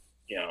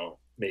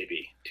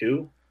 Maybe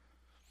 2.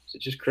 Is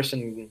it just Chris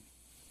and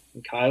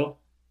Kyle?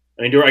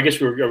 I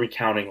guess are we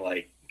counting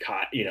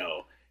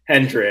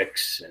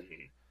Hendricks and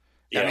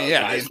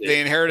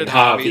they inherited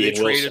Javi, they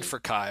traded for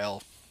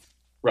Kyle,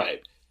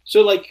 right?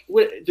 So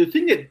the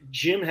thing that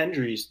Jim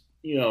Hendry's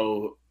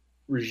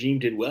regime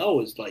did well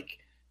was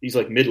these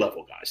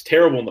mid-level guys,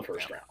 terrible in the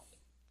first round,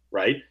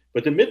 right?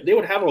 But they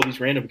would have all these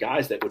random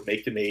guys that would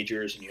make the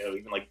majors, and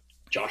even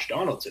Josh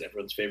Donaldson,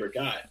 everyone's favorite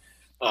guy.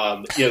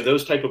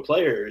 Those type of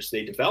players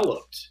they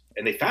developed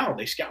and they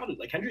scouted.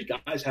 Hendry's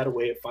guys had a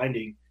way of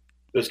finding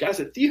those guys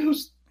that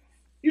Theo's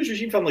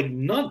regime found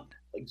none,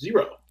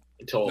 zero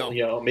until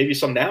maybe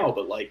some now,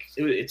 but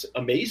it's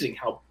amazing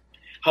how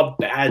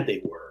bad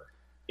they were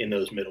in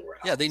those middle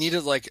rounds. Yeah, they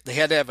needed they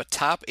had to have a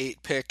top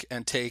 8 pick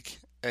and take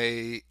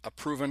a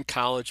proven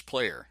college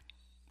player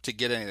to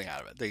get anything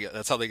out of it.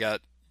 That's how they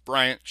got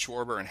Bryant,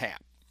 Schwarber, and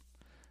Happ.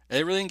 And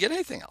they really didn't get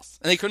anything else.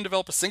 And they couldn't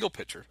develop a single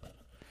pitcher.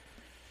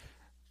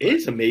 It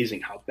is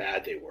amazing how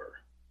bad they were.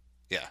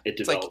 Yeah. It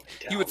It's like,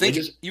 developed. you would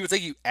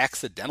think you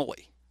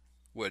accidentally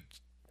would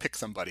pick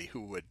somebody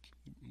who would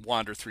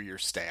wander through your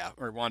staff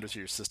or wander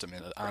through your system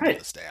onto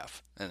the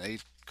staff. And they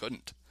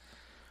couldn't.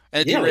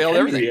 And it derailed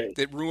everything.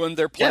 It ruined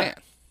their plan.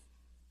 Yeah.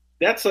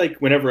 That's like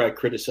whenever I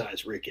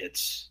criticize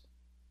Ricketts,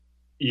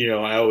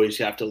 I always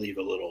have to leave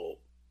a little,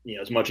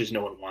 as much as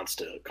no one wants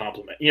to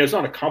compliment. It's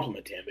not a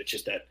compliment to him. It's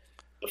just that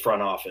the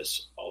front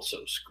office also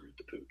screwed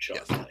the pooch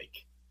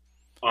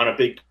on a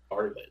big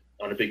part of it,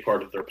 on a big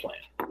part of their plan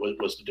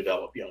was to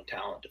develop young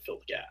talent to fill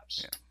the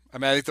gaps. Yeah. I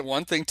mean, I think the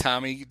one thing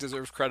Tommy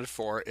deserves credit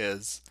for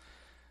is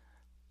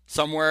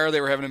somewhere they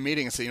were having a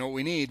meeting and said, what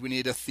we need? We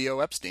need a Theo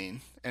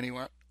Epstein. And he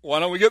went, why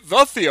don't we get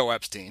the Theo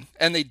Epstein?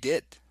 And they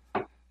did.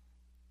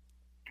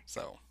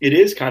 So it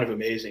is kind of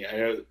amazing. I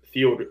know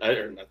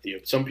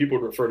some people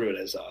would refer to it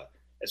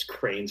as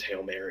Crane's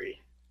Hail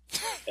Mary.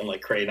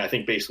 And Crane, I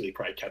think basically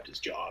probably kept his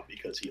job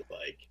because he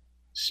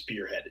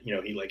spearheaded, he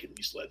at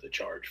least led the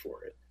charge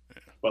for it.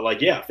 Yeah.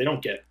 But if they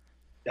don't get,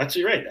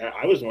 that's right.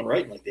 I was the one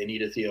writing they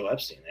need a Theo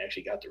Epstein. They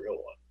actually got the real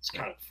one. It's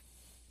kind of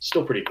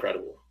still pretty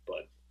incredible,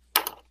 but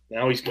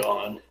now he's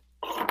gone.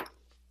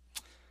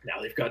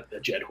 Now they've got the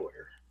Jed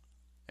Hoyer.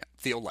 Yeah,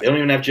 Theo they don't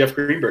even have Jeff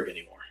Greenberg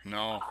anymore.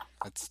 No,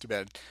 that's too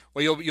bad.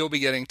 Well, you'll be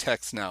getting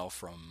texts now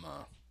from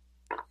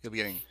you'll be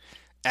getting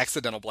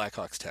accidental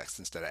Blackhawks texts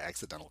instead of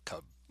accidental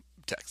Cub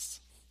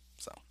texts.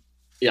 So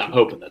yeah, I'm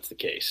hoping that's the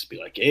case. Be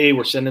like, hey,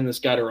 we're sending this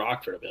guy to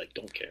Rockford. I'll be like,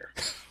 don't care.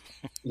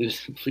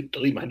 Just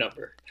delete my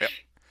number. Yep.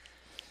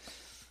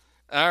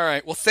 All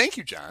right. Well, thank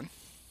you, John.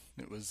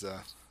 It was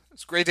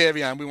great to have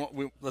you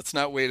on. Let's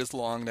not wait as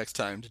long next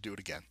time to do it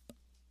again.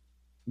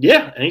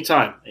 Yeah,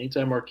 anytime.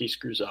 Anytime Marquis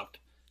screws up.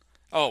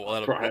 Oh,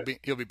 well,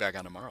 he'll be back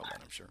on tomorrow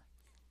then, I'm sure.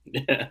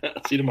 Yeah,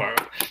 see you tomorrow.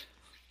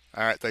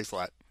 All right, thanks a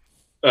lot.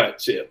 All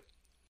right, see you.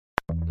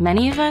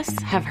 Many of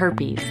us have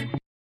herpes.